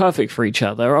guys are perfect for each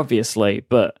other, obviously,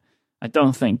 but I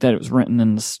don't think that it was written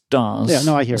in the stars. Yeah,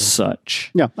 no, I hear you. Such.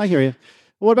 Yeah, I hear you.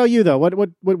 What about you, though? What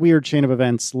weird chain of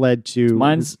events led to...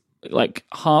 Mine's like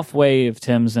halfway of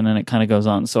Tim's, and then it kind of goes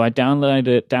on. So I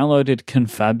downloaded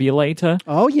Confabulator.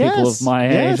 Oh, yes. People of my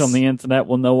age on the internet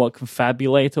will know what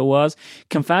Confabulator was.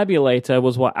 Confabulator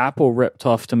was what Apple ripped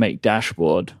off to make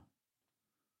Dashboard.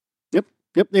 Yep.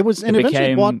 It was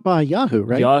eventually bought by Yahoo,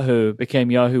 right? Yahoo became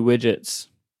Yahoo Widgets.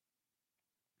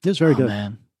 It was very good.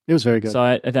 Man. It was very good. So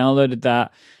I downloaded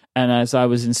that. And as I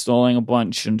was installing a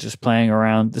bunch and just playing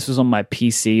around, this was on my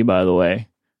PC, by the way.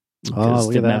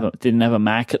 Oh, didn't have a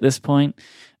Mac at this point.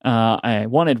 I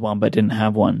wanted one, but didn't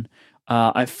have one.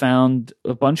 I found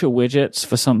a bunch of widgets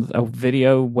for a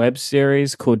video web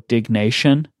series called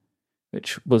Dignation,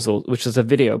 which was a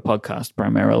video podcast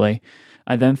primarily.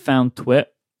 I then found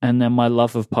Twit, and then my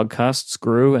love of podcasts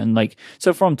grew, and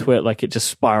so from Twit, it just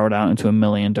spiraled out into a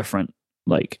million different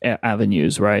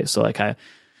avenues, right? So I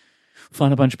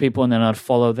find a bunch of people, and then I'd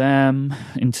follow them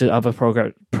into other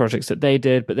projects that they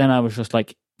did. But then I was just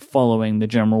following the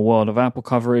general world of Apple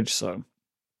coverage, so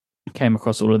I came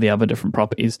across all of the other different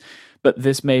properties. But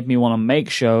this made me want to make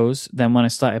shows. Then when I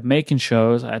started making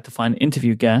shows, I had to find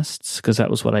interview guests because that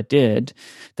was what I did.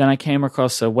 Then I came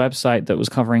across a website that was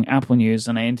covering Apple news,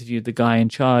 and I interviewed the guy in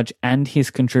charge and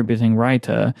his contributing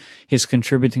writer. His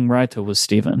contributing writer was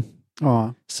Steven.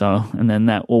 Aw. So, and then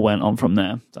that all went on from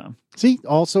there. So, see,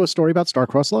 also a story about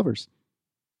star-crossed lovers.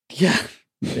 Yeah.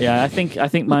 Yeah, I think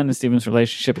mine and Steven's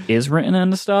relationship is written in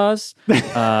the stars.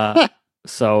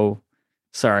 So,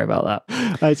 sorry about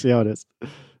that. I see how it is.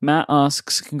 Matt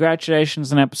asks,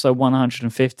 congratulations on episode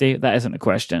 150. That isn't a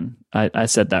question. I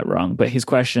said that wrong. But his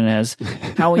question is,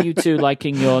 how are you two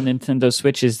liking your Nintendo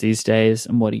Switches these days,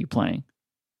 and what are you playing?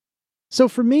 So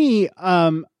for me,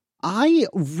 I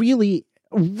really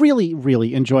really,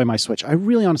 really enjoy my Switch. I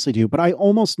really honestly do, but I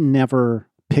almost never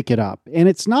pick it up. And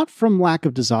it's not from lack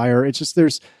of desire. It's just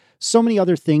there's so many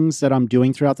other things that I'm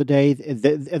doing throughout the day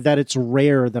that it's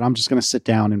rare that I'm just going to sit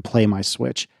down and play my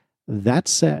Switch. That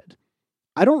said,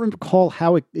 I don't recall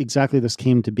how exactly this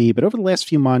came to be, but over the last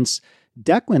few months,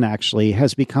 Declan actually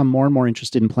has become more and more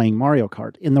interested in playing Mario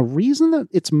Kart. And the reason that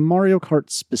it's Mario Kart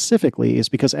specifically is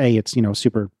because A, it's,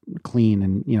 super clean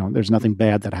and, there's nothing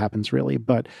bad that happens really.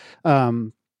 But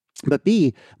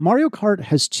B, Mario Kart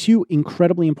has two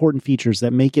incredibly important features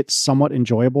that make it somewhat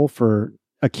enjoyable for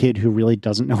a kid who really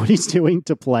doesn't know what he's doing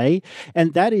to play.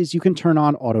 And that is you can turn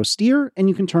on auto steer and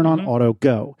you can turn on auto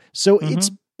go. So it's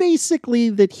basically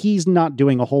that he's not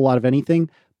doing a whole lot of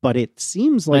anything, but it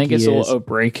seems like I think it's auto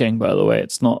braking, by the way.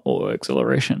 It's not auto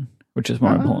acceleration, which is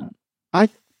more important. I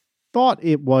thought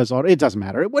it was auto. It doesn't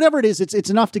matter. Whatever it is, it's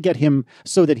enough to get him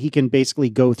so that he can basically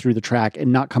go through the track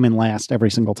and not come in last every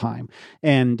single time.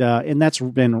 And that's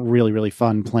been really, really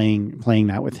fun playing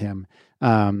that with him.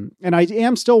 And I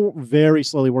am still very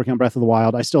slowly working on Breath of the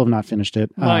Wild. I still have not finished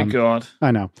it. My God.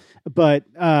 I know. But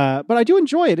I do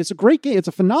enjoy it. It's a great game. It's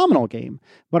a phenomenal game.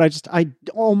 But I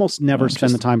almost never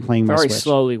spend the time playing my Switch. Very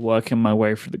slowly working my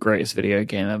way through the greatest video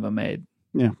game ever made.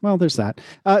 Yeah, well, there's that.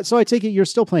 So I take it you're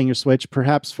still playing your Switch,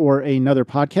 perhaps for another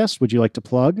podcast. Would you like to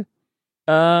plug?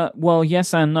 Well,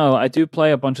 yes and no. I do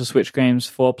play a bunch of Switch games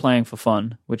for Playing for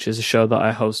Fun, which is a show that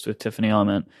I host with Tiffany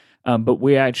Arment. But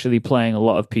we're actually playing a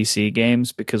lot of PC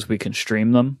games because we can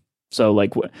stream them. So,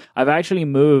 I've actually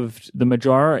moved the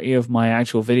majority of my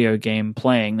actual video game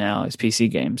playing now is PC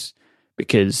games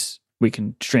because we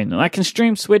can stream them. I can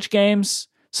stream Switch games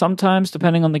sometimes,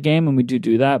 depending on the game, and we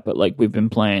do that. But, we've been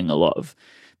playing a lot of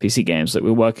PC games.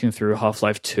 We're working through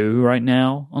Half-Life 2 right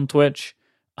now on Twitch.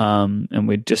 And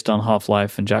we're just on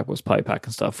Half-Life and Jackbox Party Pack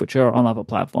and stuff, which are on other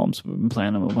platforms. We've been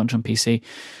playing them a bunch on PC.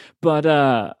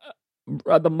 But,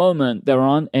 at the moment, there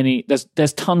aren't any.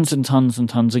 There's tons and tons and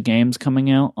tons of games coming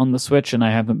out on the Switch, and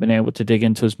I haven't been able to dig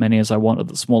into as many as I want of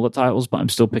the smaller titles. But I'm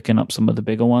still picking up some of the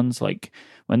bigger ones,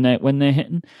 when they're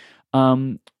hitting.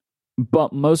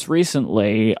 But most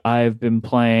recently, I've been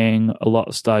playing a lot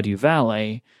of Stardew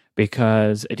Valley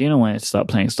because Adina wanted to start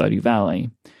playing Stardew Valley.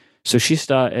 So she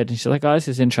started, and she's like, "Oh, this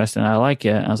is interesting. I like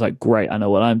it." And I was like, "Great, I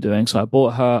know what I'm doing." So I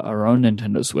bought her own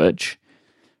Nintendo Switch.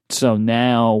 So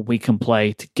now we can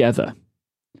play together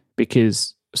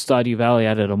because Stardew Valley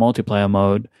added a multiplayer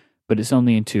mode, but it's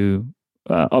only in two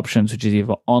options, which is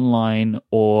either online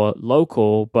or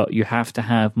local, but you have to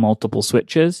have multiple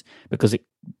switches because it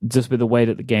just with the way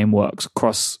that the game works,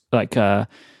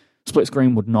 split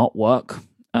screen would not work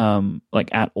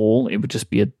at all. It would just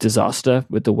be a disaster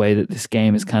with the way that this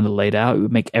game is kind of laid out. It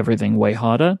would make everything way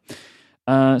harder.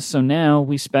 So now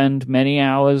we spend many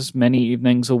hours, many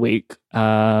evenings a week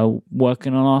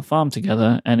working on our farm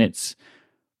together, and it's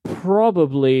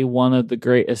probably one of the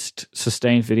greatest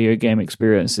sustained video game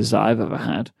experiences that I've ever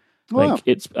had. Wow.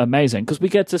 It's amazing because we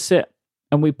get to sit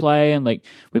and we play and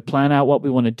we plan out what we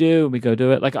want to do and we go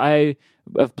do it. I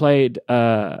have played,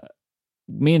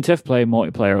 me and Tiff play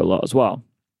multiplayer a lot as well,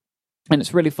 and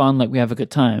it's really fun. We have a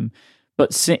good time.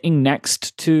 But sitting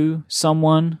next to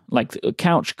someone,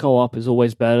 couch co-op is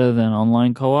always better than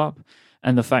online co-op.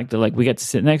 And the fact that we get to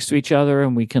sit next to each other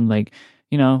and we can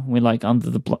under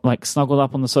the snuggled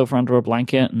up on the sofa under a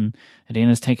blanket, and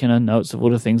Adina's taking her notes of all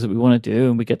the things that we want to do,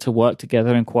 and we get to work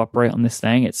together and cooperate on this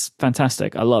thing. It's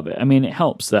fantastic. I love it. I mean, it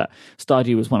helps that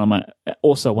Stardew is one of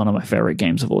my favorite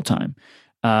games of all time.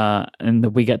 And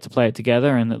that we get to play it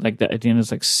together, and that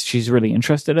Adina's she's really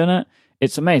interested in it.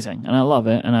 It's amazing, and I love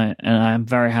it, and I'm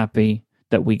very happy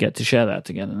that we get to share that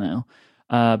together now.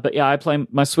 But yeah,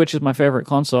 my Switch is my favorite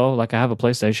console. I have a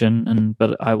PlayStation,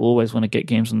 but I always want to get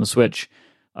games on the Switch.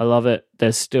 I love it.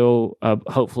 There's still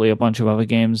hopefully a bunch of other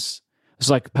games.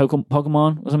 It's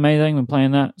Pokemon was amazing. I've been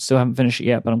playing that. Still haven't finished it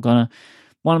yet, but I'm gonna.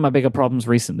 One of my bigger problems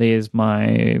recently is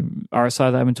my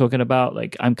RSI that I've been talking about.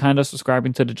 I'm kind of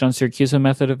subscribing to the John Siracusa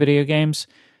method of video games.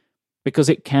 Because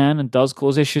it can and does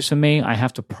cause issues for me, I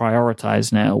have to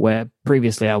prioritize now, where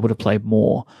previously I would have played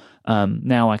more.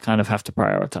 Now I kind of have to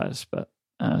prioritize, but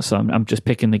so I'm just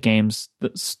picking the games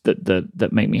that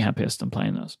make me happiest and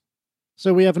playing those.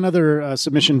 So we have another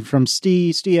submission from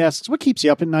Steve. Steve asks, "What keeps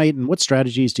you up at night, and what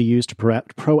strategies do you use to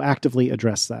proactively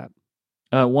address that?"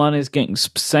 One is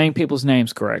saying people's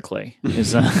names correctly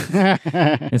is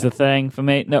a thing for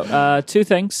me. No, two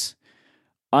things: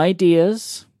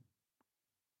 ideas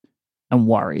and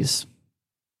worries.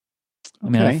 I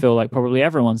mean, I feel like probably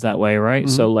everyone's that way, right?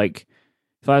 Mm-hmm. So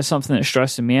if I have something that's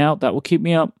stressing me out, that will keep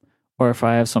me up. Or if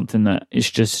I have something that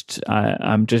is just,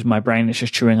 my brain is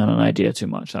just chewing on an idea too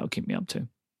much, that will keep me up too.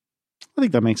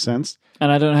 think that makes sense.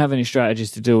 And I don't have any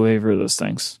strategies to deal with either of those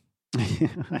things.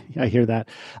 I hear that.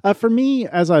 For me,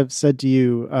 as I've said to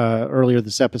you earlier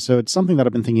this episode, something that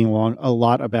I've been thinking a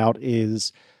lot about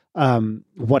is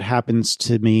what happens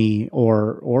to me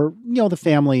or the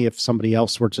family if somebody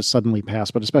else were to suddenly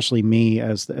pass, but especially me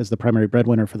as the primary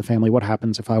breadwinner for the family. What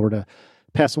happens if I were to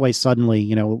pass away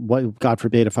suddenly? What, God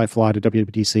forbid, if I fly to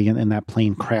WWDC and that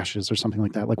plane crashes or something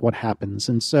like that, like what happens?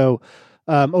 And so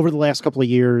over the last couple of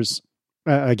years,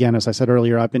 again, as I said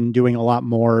earlier, I've been doing a lot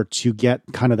more to get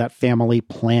kind of that family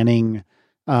planning,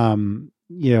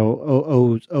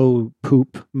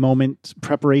 poop moment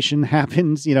preparation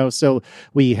happens, so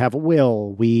we have a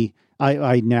will.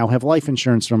 I now have life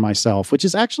insurance for myself, which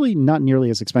is actually not nearly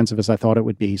as expensive as I thought it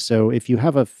would be. So if you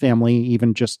have a family,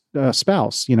 even just a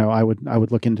spouse, I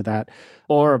would look into that.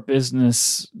 Or a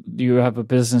business, you have a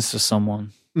business for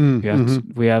someone.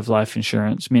 We have life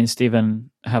insurance. Me and Stephen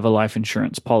have a life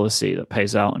insurance policy that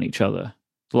pays out on each other.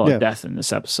 There's a lot of death in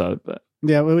this episode, but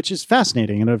yeah, which is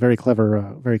fascinating and a very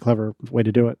clever way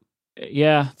to do it.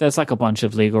 Yeah, there's like a bunch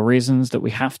of legal reasons that we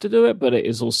have to do it, but it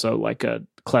is also like a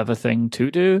clever thing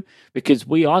to do because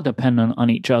we are dependent on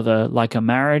each other like a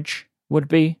marriage would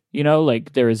be,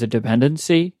 like there is a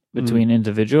dependency between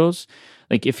individuals.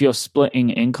 Like if you're splitting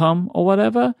income or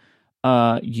whatever,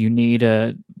 you need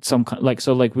some kind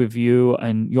like with you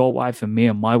and your wife and me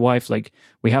and my wife, like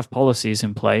we have policies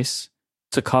in place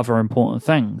to cover important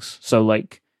things. So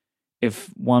like if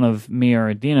one of me or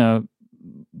Adina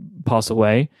pass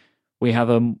away, we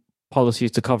have policies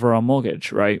to cover our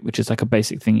mortgage, right? Which is like a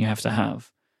basic thing you have to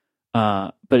have.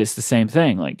 But it's the same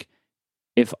thing. Like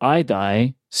if I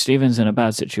die, Steven's in a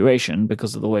bad situation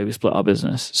because of the way we split our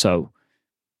business. So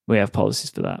we have policies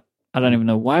for that. I don't even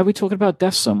know. Why are we talking about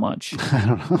death so much? I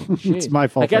don't know. It's my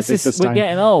fault. I guess we're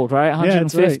getting old, right?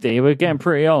 150. Yeah, right. We're getting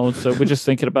pretty old, so we're just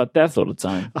thinking about death all the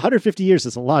time. 150 years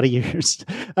is a lot of years.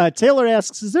 Taylor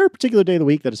asks, is there a particular day of the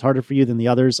week that is harder for you than the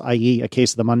others, i.e. a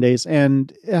case of the Mondays?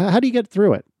 And how do you get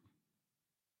through it?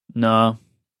 No.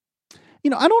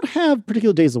 I don't have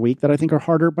particular days of the week that I think are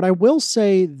harder, but I will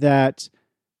say that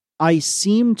I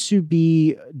seem to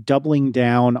be doubling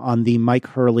down on the Mike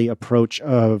Hurley approach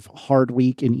of hard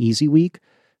week and easy week.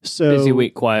 So busy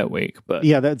week, quiet week, but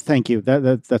yeah, thank you.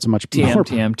 That's a much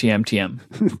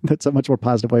TM. That's a much more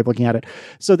positive way of looking at it.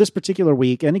 So this particular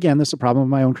week, and again, this is a problem of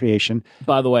my own creation.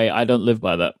 By the way, I don't live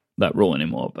by that rule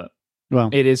anymore, but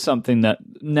well, it is something that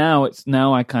now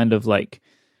I kind of like.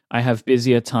 I have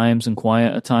busier times and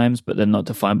quieter times, but they're not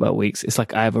defined by weeks. It's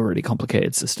like I have a really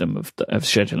complicated system of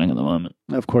scheduling at the moment.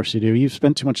 Of course you do. You've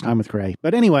spent too much time with Gray.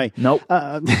 But anyway, nope.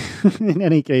 In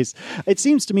any case, it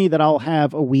seems to me that I'll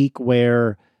have a week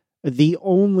where the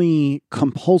only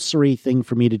compulsory thing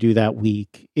for me to do that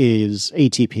week is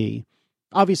ATP.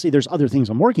 Obviously, there's other things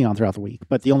I'm working on throughout the week,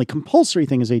 but the only compulsory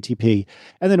thing is ATP.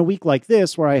 And then a week like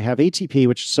this, where I have ATP,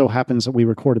 which so happens that we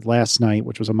recorded last night,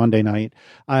 which was a Monday night.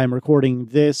 I'm recording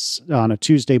this on a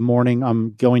Tuesday morning.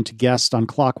 I'm going to guest on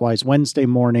Clockwise Wednesday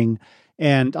morning.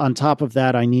 And on top of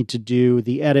that, I need to do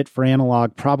the edit for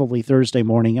Analog probably Thursday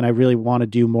morning. And I really want to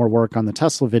do more work on the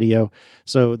Tesla video.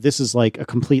 So this is like a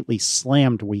completely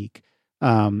slammed week.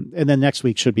 And then next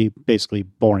week should be basically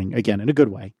boring again in a good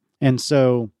way. And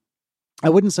so I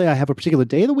wouldn't say I have a particular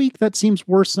day of the week that seems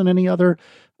worse than any other,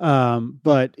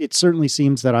 but it certainly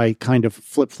seems that I kind of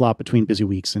flip-flop between busy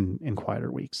weeks and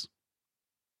quieter weeks.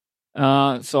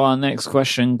 So our next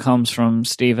question comes from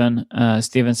Stephen.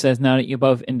 Stephen says, now that you're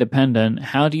both independent,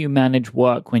 how do you manage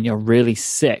work when you're really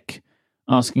sick?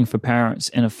 Asking for parents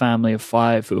in a family of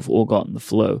 5 who have all gotten the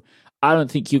flu. I don't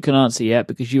think you can answer yet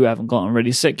because you haven't gotten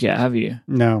really sick yet, have you?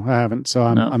 No, I haven't. So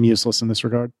I'm useless in this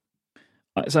regard.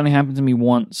 It's only happened to me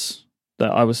once.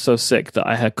 That I was so sick that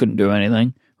I couldn't do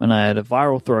anything when I had a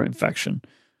viral throat infection,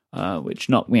 which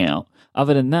knocked me out.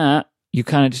 Other than that, you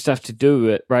kind of just have to do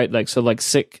it, right? Like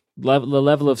sick the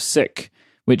level of sick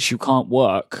which you can't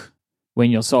work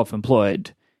when you're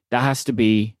self-employed. That has to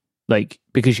be like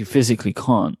because you physically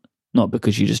can't, not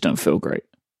because you just don't feel great.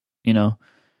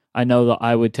 I know that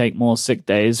I would take more sick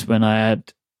days when I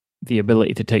had the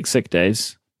ability to take sick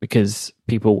days because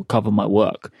people would cover my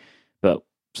work, but.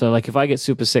 So, like, if I get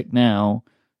super sick now,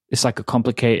 it's like a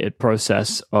complicated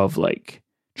process of, like,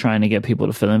 trying to get people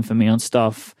to fill in for me on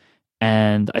stuff.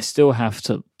 And I still have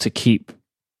to keep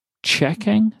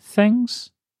checking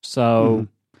things. So,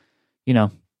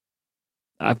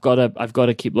 I've got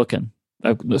to keep looking.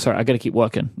 I got to keep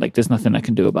working. Like, there's nothing I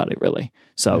can do about it, really.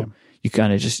 So, you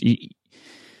kind of just...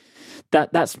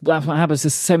 That's what happens.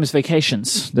 It's the same as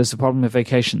vacations. There's a problem with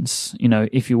vacations.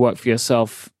 If you work for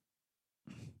yourself...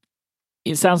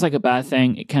 It sounds like a bad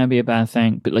thing. It can be a bad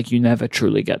thing, but like you never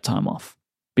truly get time off.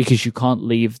 because you can't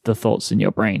leave the thoughts in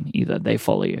your brain either. They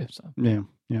follow you. So. Yeah.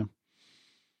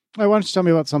 All right, why don't you tell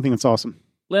me about something that's awesome?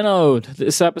 Linode.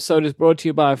 This episode is brought to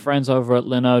you by our friends over at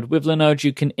Linode. With Linode,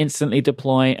 you can instantly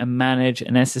deploy and manage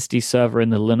an SSD server in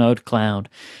the Linode cloud.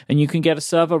 And you can get a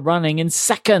server running in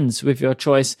seconds with your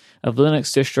choice of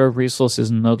Linux distro, resources,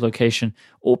 and node location,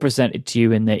 all presented to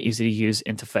you in their easy-to-use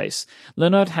interface.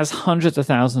 Linode has hundreds of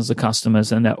thousands of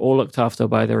customers, and they're all looked after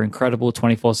by their incredible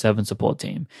 24/7 support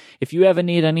team. If you ever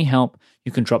need any help,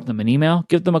 you can drop them an email,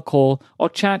 give them a call, or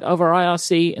chat over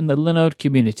IRC in the Linode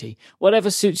community.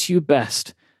 Whatever suits you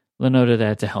best. Linode are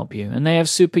there to help you, and they have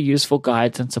super useful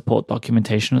guides and support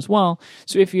documentation as well,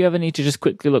 so if you ever need to just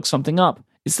quickly look something up,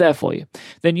 it's there for you.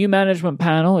 The new management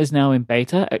panel is now in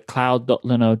beta at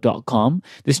cloud.linode.com.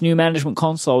 This new management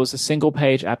console is a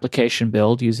single-page application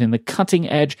build using the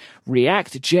cutting-edge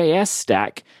React.js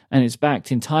stack, and it's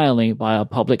backed entirely by a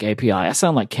public API. I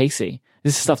sound like Casey.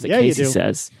 This is stuff that Casey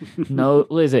says. No,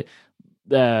 what is it?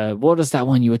 What is that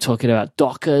one you were talking about?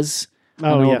 Dockers?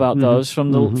 I know about those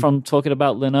from talking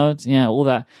about Linode. Yeah, all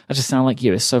that. I just sound like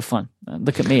you. It's so fun.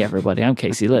 Look at me, everybody. I'm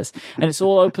Casey Liss. And it's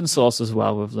all open source as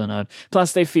well with Linode.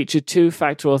 Plus, they feature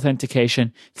two-factor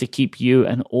authentication to keep you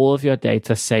and all of your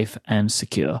data safe and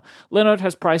secure. Linode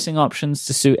has pricing options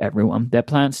to suit everyone. Their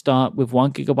plans start with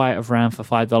 1 gigabyte of RAM for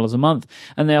 $5 a month,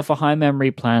 and they offer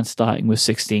high-memory plans starting with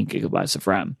 16 gigabytes of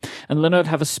RAM. And Linode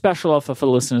have a special offer for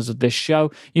listeners of this show.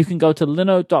 You can go to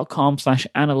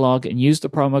linode.com/analog and use the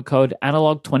promo code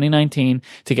analog2019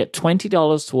 to get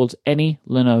 $20 towards any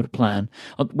Linode plan.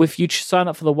 If you sign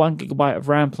up for the 1 gigabyte of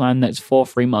RAM plan, that's 4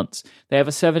 free months. They have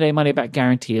a 7-day money-back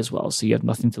guarantee as well, so you have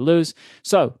nothing to lose.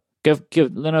 So give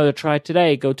Linode a try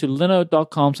today. Go to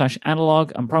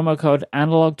linode.com/analog and promo code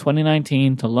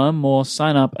analog2019 to learn more,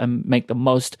 sign up, and make the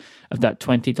most of that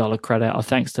 $20 credit. Our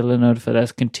thanks to Linode for their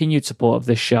continued support of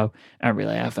this show and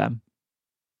Relay FM.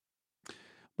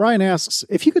 Brian asks,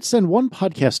 if you could send one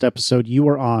podcast episode you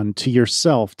were on to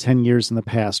yourself 10 years in the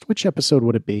past, which episode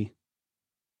would it be?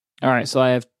 All right, so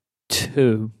I have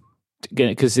 2,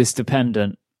 because it's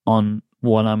dependent on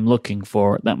what I'm looking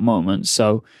for at that moment.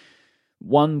 So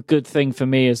one good thing for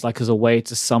me is like as a way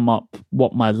to sum up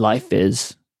what my life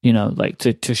is, like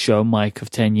to show Mike of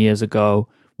 10 years ago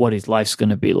what his life's going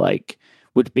to be like,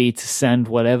 would be to send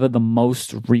whatever the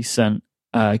most recent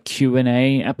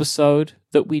Q&A episode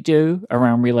that we do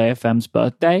around Relay FM's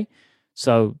birthday.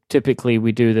 So typically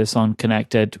we do this on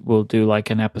Connected. We'll do like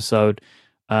an episode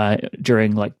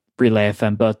during like Relay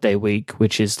FM birthday week,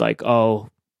 which is like, oh,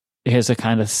 here's a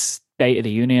kind of State of the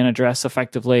Union address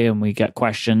effectively, and we get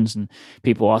questions and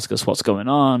people ask us what's going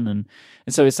on, and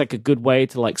so it's like a good way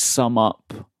to like sum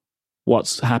up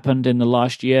what's happened in the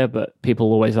last year, but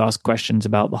people always ask questions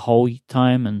about the whole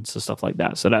time and so stuff like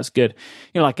that. So that's good.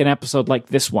 Like an episode like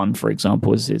this one, for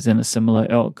example, is in a similar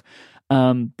ilk.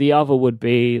 The other would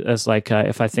be as like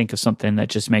if I think of something that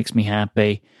just makes me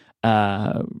happy.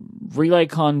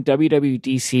 RelayCon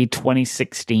WWDC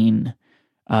 2016.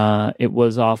 It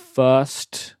was our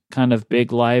first kind of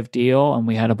big live deal, and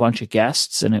we had a bunch of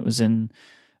guests, and it was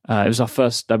our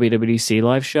first WWDC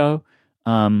live show.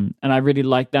 And I really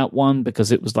liked that one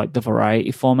because it was like the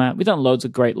variety format. We've done loads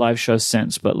of great live shows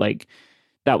since, but like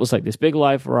that was like this big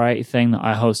live variety thing that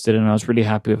I hosted, and I was really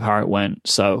happy with how it went.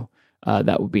 So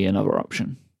that would be another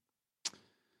option.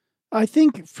 I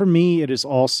think for me, it is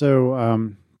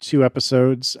also 2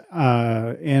 episodes.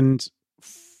 And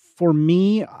for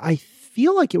me, I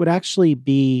feel like it would actually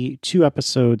be 2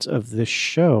 episodes of this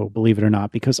show, believe it or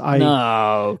not, because I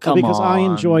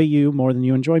enjoy you more than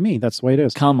you enjoy me. That's the way it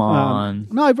is. Come on.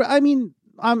 No, I mean,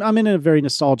 I'm in a very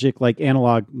nostalgic, like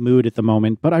analog mood at the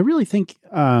moment, but I really think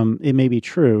it may be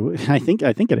true. I think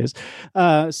it is.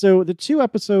 So the 2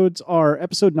 episodes are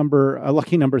episode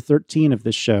lucky number 13 of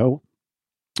this show,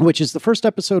 which is the first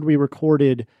episode we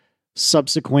recorded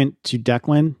subsequent to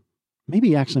Declan.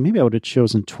 Maybe I would have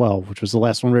chosen 12, which was the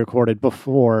last one we recorded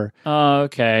before. Oh,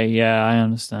 okay. Yeah, I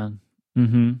understand.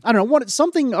 Mm-hmm. I don't know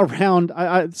something around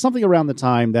the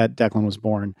time that Declan was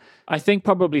born. I think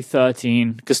probably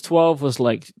 13, because 12 was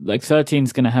like 13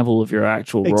 is going to have all of your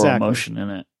actual raw emotion in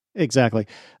it. Exactly.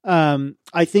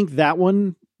 I think that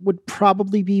one would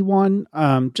probably be one,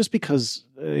 just because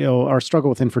our struggle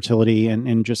with infertility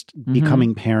and just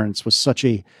becoming parents was such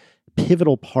a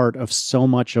pivotal part of so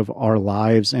much of our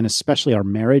lives, and especially our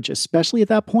marriage, especially at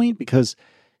that point, because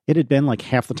it had been like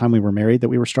half the time we were married that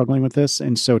we were struggling with this.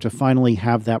 And so to finally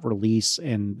have that release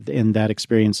and that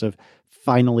experience of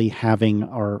finally having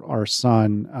our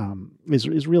son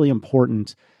is really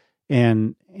important.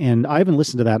 And I haven't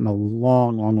listened to that in a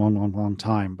long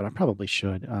time, but I probably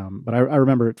should. But I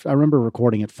remember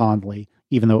recording it fondly,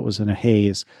 even though it was in a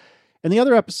haze. And the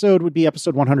other episode would be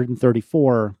episode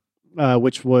 134,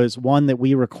 which was one that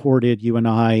we recorded, you and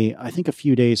I think a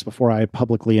few days before I had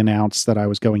publicly announced that I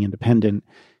was going independent.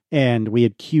 And we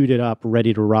had queued it up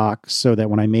ready to rock so that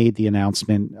when I made the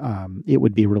announcement, it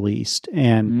would be released.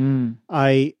 And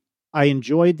I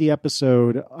enjoyed the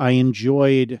episode. I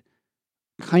enjoyed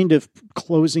kind of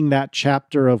closing that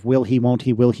chapter of will he, won't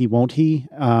he, will he, won't he?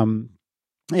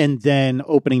 And then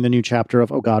opening the new chapter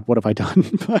of, oh God, what have I done?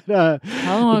 But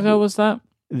how long ago was that?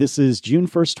 This is June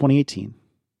 1st, 2018.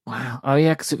 Wow. Oh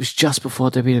yeah, because it was just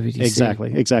before WWDC.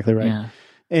 Exactly right. Yeah.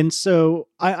 And so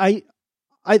I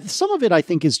some of it I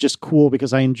think is just cool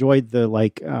because I enjoyed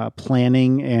the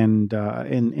planning and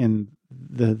the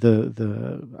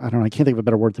I don't know, I can't think of a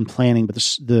better word than planning, but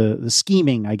the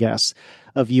scheming, I guess,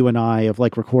 of you and I of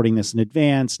like recording this in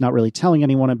advance, not really telling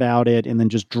anyone about it, and then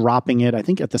just dropping it. I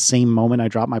think at the same moment I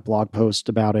dropped my blog post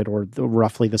about it, or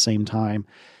roughly the same time.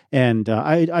 And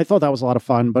I thought that was a lot of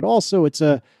fun, but also it's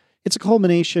a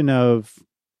culmination of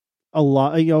a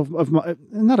lot,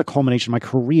 not a culmination of my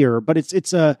career, but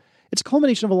it's a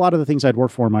culmination of a lot of the things I'd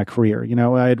worked for in my career.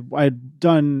 I'd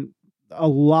done a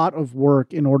lot of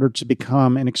work in order to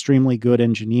become an extremely good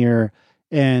engineer.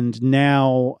 And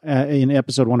now in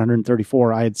episode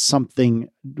 134, I had something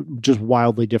just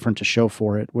wildly different to show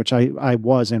for it, which I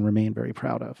was and remain very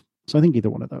proud of. So I think either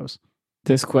one of those.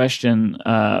 This question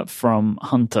from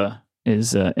Hunter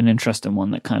is an interesting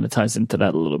one that kind of ties into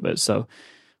that a little bit. So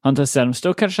Hunter said, I'm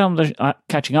still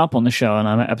catching up on the show, and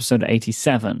I'm at episode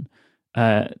 87.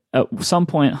 At some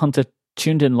point, Hunter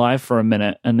tuned in live for a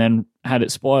minute and then had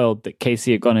it spoiled that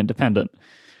Casey had gone independent.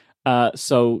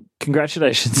 So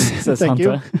congratulations, says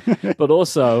Hunter. But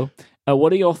also,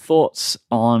 what are your thoughts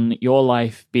on your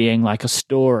life being like a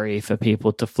story for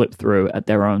people to flip through at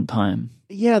their own time?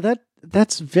 Yeah,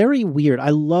 that's very weird. I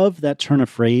love that turn of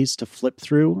phrase, to flip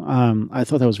through. I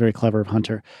thought that was very clever of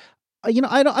Hunter. I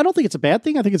don't think it's a bad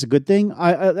thing. I think it's a good thing.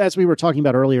 As we were talking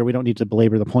about earlier, we don't need to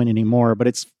belabor the point anymore, but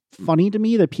it's funny to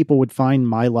me that people would find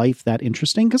my life that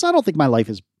interesting, because I don't think my life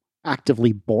is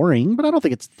actively boring, but I don't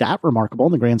think it's that remarkable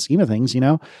in the grand scheme of things,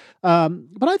 But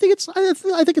I think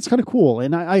it's kind of cool,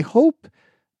 and I hope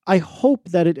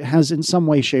that it has in some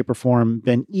way, shape, or form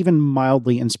been even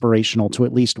mildly inspirational to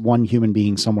at least one human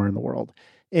being somewhere in the world.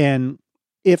 And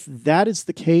if that is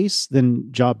the case, then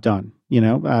job done.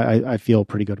 I feel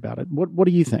pretty good about it. What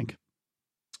do you think?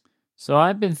 So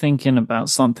I've been thinking about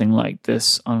something like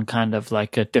this on kind of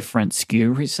like a different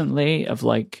skew recently of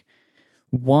like,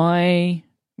 why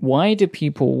do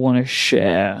people want to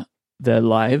share their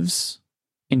lives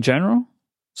in general?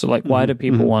 So like, why do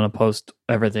people want to post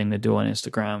everything they do on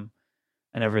Instagram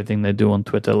and everything they do on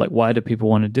Twitter? Like, why do people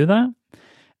want to do that?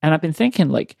 And I've been thinking,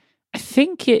 like, I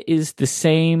think it is the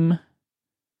same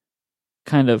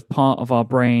kind of part of our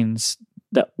brains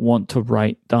that want to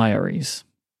write diaries.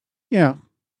 Yeah.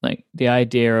 Like the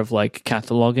idea of like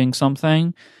cataloging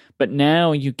something, but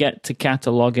now you get to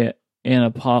catalog it in a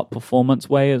part performance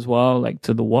way as well, like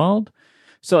to the world.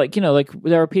 So like, like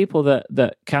there are people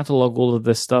that catalog all of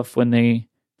this stuff when they,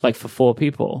 like for 4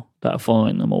 people that are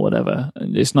following them or whatever.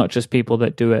 It's not just people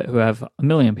that do it who have 1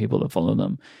 million people that follow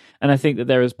them. And I think that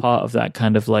there is part of that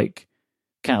kind of like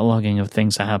cataloging of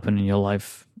things that happen in your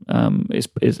life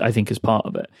is I think is part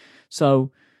of it.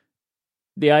 So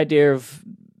the idea of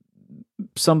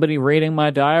somebody reading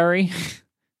my diary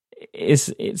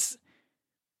it's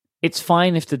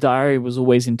fine if the diary was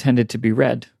always intended to be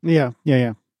read. Yeah.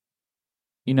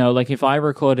 Like if I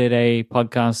recorded a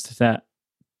podcast that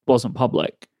wasn't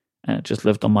public and it just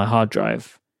lived on my hard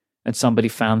drive and somebody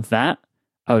found that,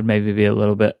 I would maybe be a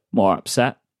little bit more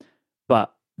upset.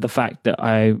 But the fact that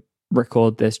I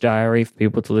record this diary for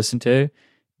people to listen to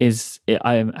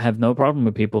I have no problem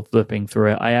with people flipping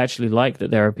through it. I actually like that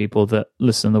there are people that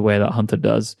listen the way that Hunter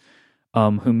does,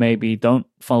 who maybe don't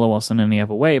follow us in any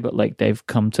other way, but like they've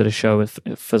come to the show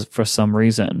for some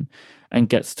reason and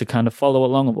gets to kind of follow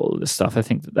along with all of this stuff. I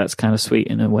think that's kind of sweet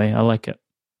in a way. I like it.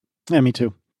 Yeah, me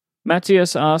too.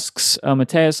 Mateus asks,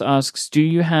 do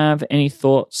you have any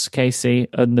thoughts, Casey,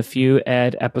 on the few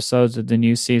aired episodes of the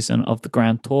new season of the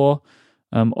Grand Tour?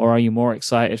 Or are you more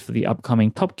excited for the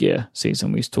upcoming Top Gear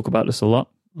season? We used to talk about this a lot.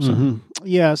 So.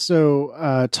 Yeah,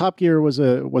 so Top Gear was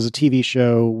a TV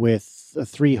show with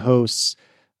 3 hosts.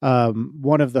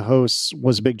 One of the hosts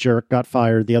was a big jerk, got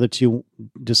fired. The other 2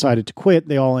 decided to quit.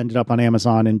 They all ended up on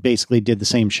Amazon and basically did the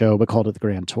same show, but called it the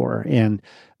Grand Tour. And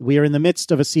we are in the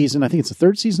midst of a season. I think it's the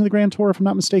 3rd season of the Grand Tour, if I'm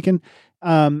not mistaken.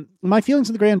 My feelings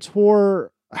of the Grand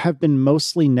Tour have been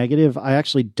mostly negative. I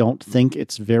actually don't think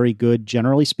it's very good,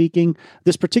 generally speaking.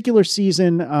 This particular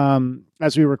season,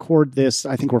 as we record this,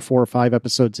 I think we're 4 or 5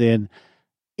 episodes in.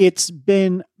 It's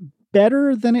been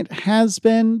better than it has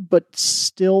been, but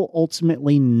still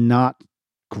ultimately not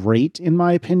great, in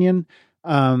my opinion.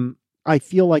 I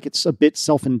feel like it's a bit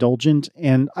self-indulgent,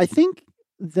 and I think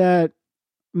that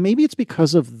maybe it's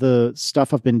because of the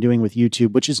stuff I've been doing with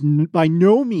YouTube, which is by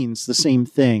no means the same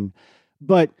thing,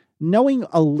 but knowing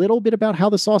a little bit about how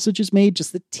the sausage is made,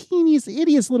 just the teeniest,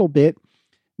 ittiest little bit,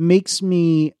 makes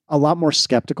me a lot more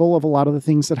skeptical of a lot of the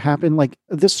things that happen. Like,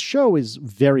 this show is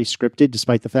very scripted,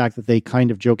 despite the fact that they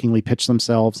kind of jokingly pitch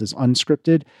themselves as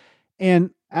unscripted. And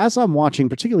as I'm watching,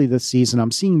 particularly this season,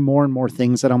 I'm seeing more and more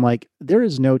things that I'm like, there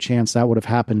is no chance that would have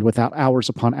happened without hours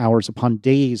upon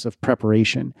days of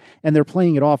preparation. And they're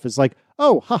playing it off as like,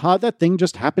 oh, haha, that thing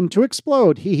just happened to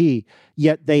explode. Hee hee.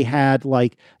 Yet they had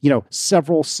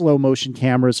several slow motion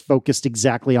cameras focused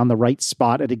exactly on the right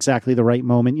spot at exactly the right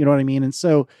moment. You know what I mean? And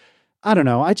so, I don't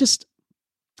know.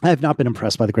 I have not been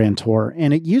impressed by the Grand Tour.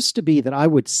 And it used to be that I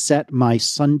would set my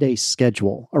Sunday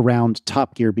schedule around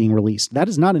Top Gear being released. That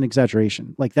is not an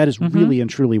exaggeration. Like, that is really and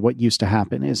truly what used to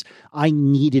happen. Is I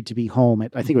needed to be home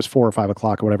at, I think it was 4 or 5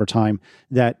 o'clock or whatever time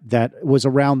that was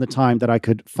around the time that I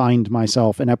could find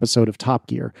myself an episode of Top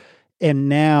Gear. And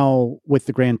now with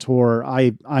the Grand Tour,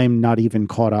 I'm not even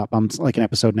caught up. I'm like an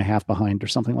episode and a half behind or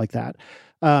something like that.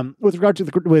 With regard to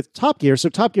with Top Gear, so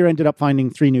Top Gear ended up finding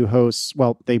 3 new hosts.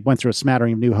 Well, they went through a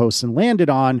smattering of new hosts and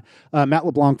landed on Matt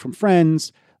LeBlanc from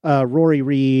Friends, Rory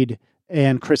Reed,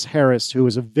 and Chris Harris, who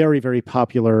was a very, very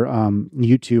popular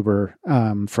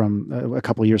YouTuber from a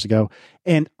couple of years ago.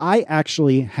 And I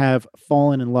actually have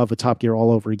fallen in love with Top Gear all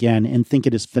over again and think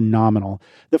it is phenomenal.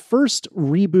 The first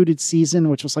rebooted season,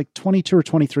 which was like 22 or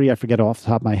 23, I forget off the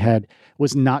top of my head,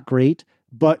 was not great,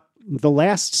 but the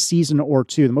last season or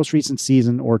two, the most recent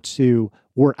season or two,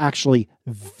 were actually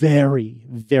very,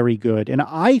 very good. And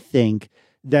I think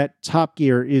that Top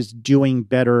Gear is doing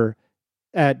better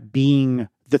at being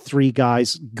the 3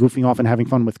 guys goofing off and having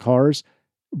fun with cars.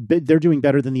 They're doing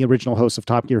better than the original hosts of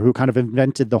Top Gear, who kind of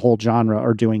invented the whole genre,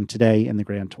 are doing today in the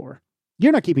Grand Tour.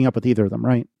 You're not keeping up with either of them,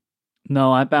 right?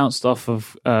 No, I bounced off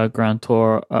of Grand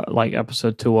Tour like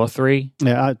episode 2 or 3.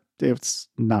 Yeah, it's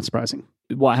not surprising.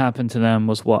 What happened to them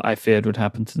was what I feared would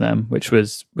happen to them, which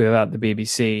was without the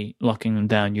BBC locking them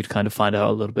down, you'd kind of find out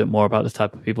a little bit more about the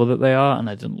type of people that they are, and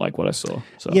I didn't like what I saw.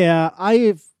 So. Yeah,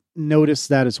 I've noticed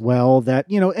that as well, that,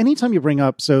 anytime you bring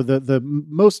up, so the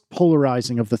most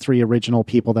polarizing of the 3 original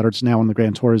people that are now on the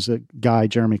Grand Tour is a guy,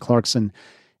 Jeremy Clarkson.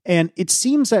 And it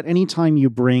seems that anytime you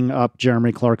bring up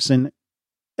Jeremy Clarkson,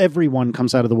 everyone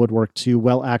comes out of the woodwork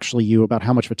to, actually you, about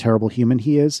how much of a terrible human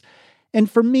he is.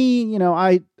 And for me,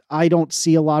 I don't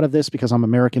see a lot of this because I'm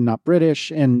American, not British,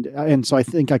 and so I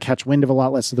think I catch wind of a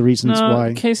lot less of the reasons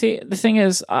why. Casey, the thing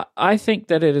is, I think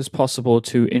that it is possible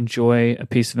to enjoy a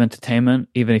piece of entertainment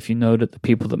even if you know that the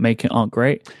people that make it aren't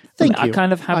great. Thank you. I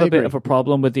kind of have a bit of a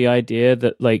problem with the idea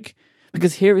that, like,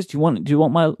 because here is, do you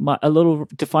want my a little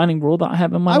defining rule that I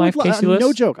have in my life, Casey Lewis?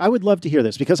 No joke. I would love to hear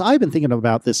this because I've been thinking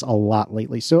about this a lot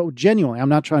lately. So genuinely, I'm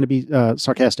not trying to be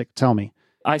sarcastic. Tell me.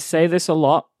 I say this a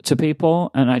lot to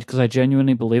people, and because I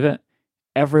genuinely believe it.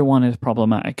 Everyone is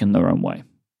problematic in their own way.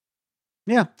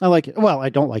 Yeah, I like it. Well, I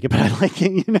don't like it, but I like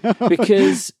it,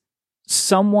 Because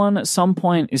someone at some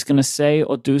point is going to say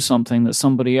or do something that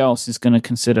somebody else is going to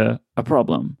consider a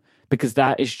problem. Because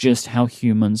that is just how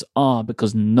humans are,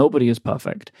 because nobody is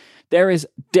perfect. There is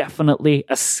definitely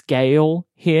a scale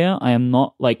here. I am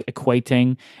not like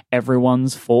equating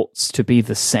everyone's faults to be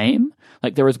the same.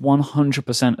 Like, there is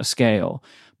 100% a scale.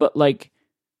 But like,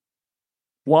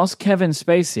 whilst Kevin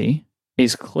Spacey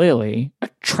is clearly a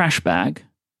trash bag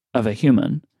of a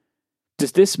human,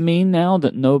 does this mean now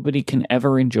that nobody can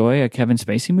ever enjoy a Kevin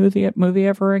Spacey movie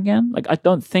ever again? Like, I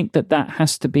don't think that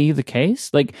has to be the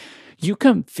case. Like, you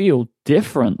can feel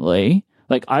differently.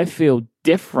 Like, I feel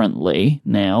differently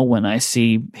now when I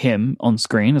see him on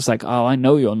screen. It's like, oh, I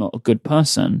know you're not a good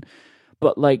person.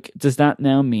 But, like, does that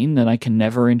now mean that I can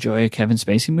never enjoy a Kevin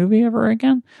Spacey movie ever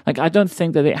again? Like, I don't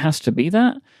think that it has to be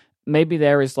that. Maybe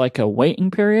there is, like, a waiting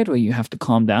period where you have to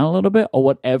calm down a little bit or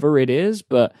whatever it is.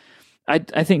 But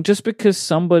I think just because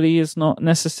somebody is not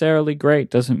necessarily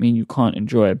great doesn't mean you can't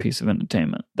enjoy a piece of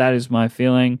entertainment. That is my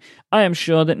feeling. I am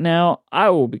sure that now I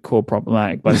will be called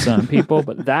problematic by certain people,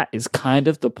 but that is kind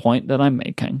of the point that I'm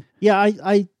making. Yeah,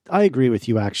 I agree with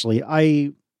you, actually.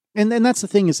 And that's the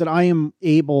thing, is that I am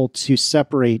able to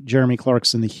separate Jeremy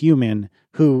Clarkson, the human,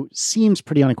 who seems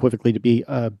pretty unequivocally to be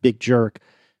a big jerk,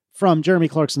 from Jeremy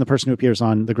Clarkson, the person who appears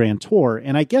on the Grand Tour.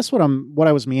 And I guess what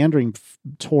I was meandering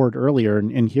toward earlier,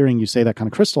 and hearing you say that kind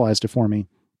of crystallized it for me,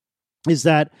 is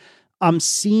that I'm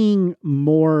seeing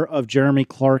more of Jeremy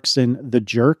Clarkson, the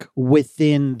jerk,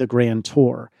 within the Grand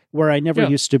Tour. where I never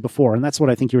used to before. And that's what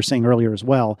I think you were saying earlier as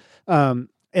well. And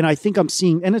I think I'm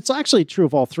seeing, and it's actually true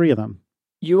of all three of them.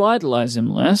 You idolize him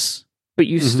less, but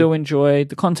you still enjoy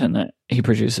the content that he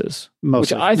produces,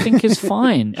 which I think is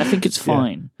fine. I think it's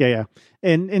fine. Yeah.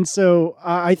 And so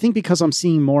I think because I'm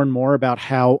seeing more and more about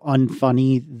how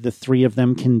unfunny the three of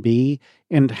them can be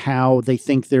and how they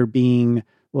think they're being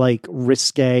like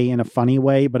risque in a funny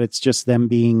way, but it's just them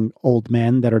being old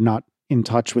men that are not in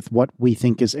touch with what we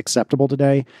think is acceptable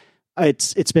today.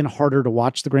 It's been harder to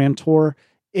watch the Grand Tour.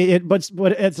 But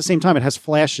at the same time, it has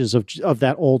flashes of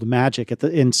that old magic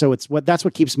and so that's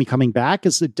what keeps me coming back,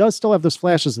 is it does still have those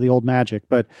flashes of the old magic,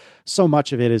 but so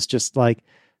much of it is just like,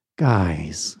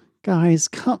 guys,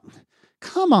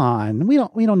 come on, we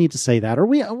don't need to say that, or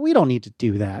we don't need to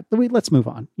do that. Let's move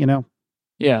on, you know?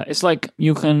 Yeah, it's like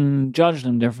you can judge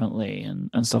them differently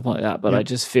and stuff like that, but I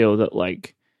just feel that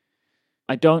like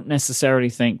I don't necessarily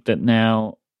think that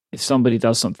now if somebody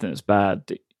does something that's bad,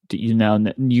 that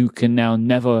you can now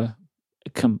never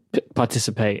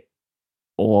participate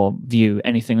or view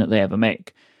anything that they ever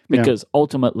make, because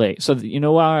ultimately, so you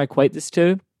know where I equate this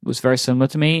to was very similar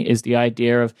to me, is the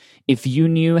idea of if you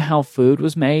knew how food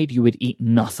was made, you would eat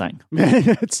nothing.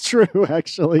 It's true,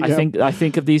 actually. I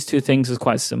think of these two things as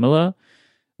quite similar,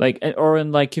 like, or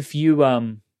in like if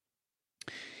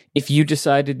you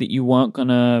decided that you weren't going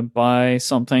to buy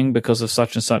something because of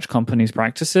such and such company's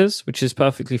practices, which is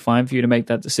perfectly fine for you to make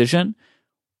that decision,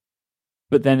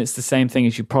 but then it's the same thing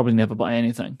as you probably never buy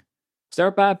anything. Because there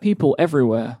are bad people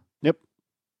everywhere. Yep,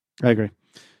 I agree.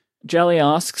 Jelly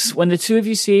asks, when the two of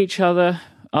you see each other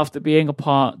after being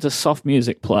apart, does soft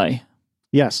music play?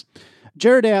 Yes.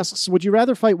 Jared asks, would you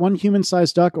rather fight one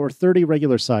human-sized duck or 30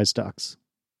 regular-sized ducks?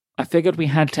 I figured we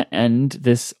had to end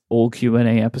this all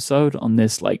Q&A episode on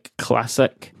this like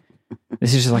classic.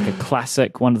 This is just like a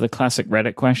classic, one of the classic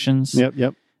Reddit questions.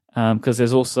 Yep. Because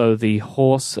there's also the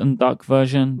horse and duck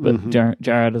version, but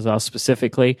Jared has asked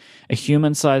specifically a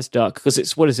human-sized duck, because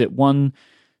it's, what is it, one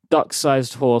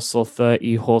duck-sized horse or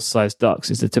 30 horse-sized ducks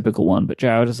is the typical one. But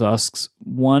Jared has asked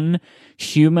one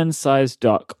human-sized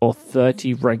duck or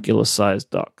 30 regular-sized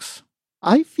ducks.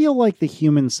 I feel like the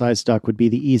human-sized duck would be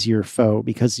the easier foe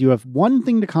because you have one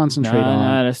thing to concentrate on.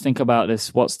 No, let's think about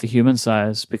this. What's the human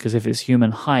size? Because if it's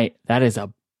human height, that is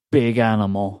a big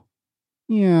animal.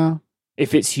 Yeah.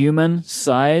 If it's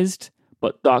human-sized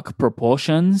but duck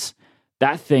proportions,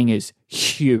 that thing is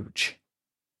huge.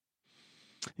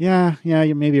 Yeah,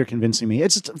 maybe you're convincing me.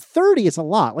 It's 30, it's a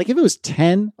lot. Like if it was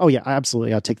 10, oh yeah,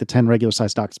 absolutely, I'll take the 10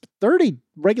 regular-sized ducks. But 30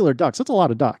 regular ducks, that's a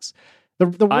lot of ducks.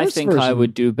 I think I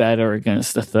would do better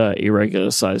against the 30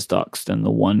 regular-sized ducks than the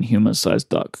one human-sized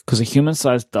duck. Because a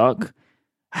human-sized duck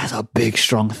has a big,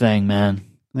 strong thing, man.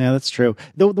 Yeah, that's true.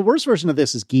 The worst version of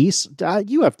this is geese.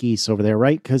 You have geese over there,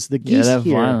 right? Because the geese they're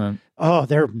here, violent. Oh,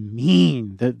 they're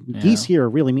mean. The geese here are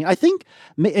really mean. I think,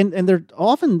 and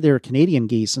they're Canadian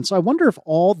geese, and so I wonder if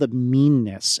all the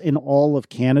meanness in all of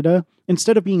Canada,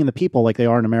 instead of being in the people like they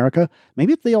are in America,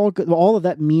 maybe if all of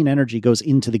that mean energy goes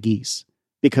into the geese.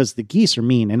 Because the geese are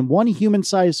mean, and one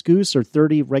human-sized goose or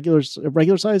 30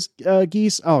 regular-sized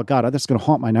geese, oh god, that's going to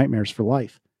haunt my nightmares for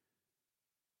life.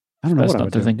 I don't know what I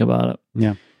would do. Think about it.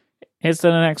 Yeah. Here's to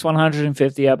the next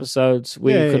 150 episodes.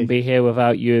 We couldn't be here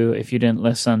without you if you didn't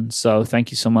listen. So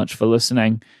thank you so much for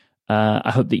listening.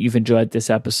 I hope that you've enjoyed this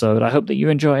episode. I hope that you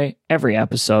enjoy every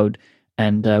episode,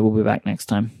 and we'll be back next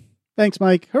time. Thanks,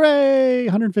 Mike. Hooray!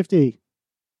 150.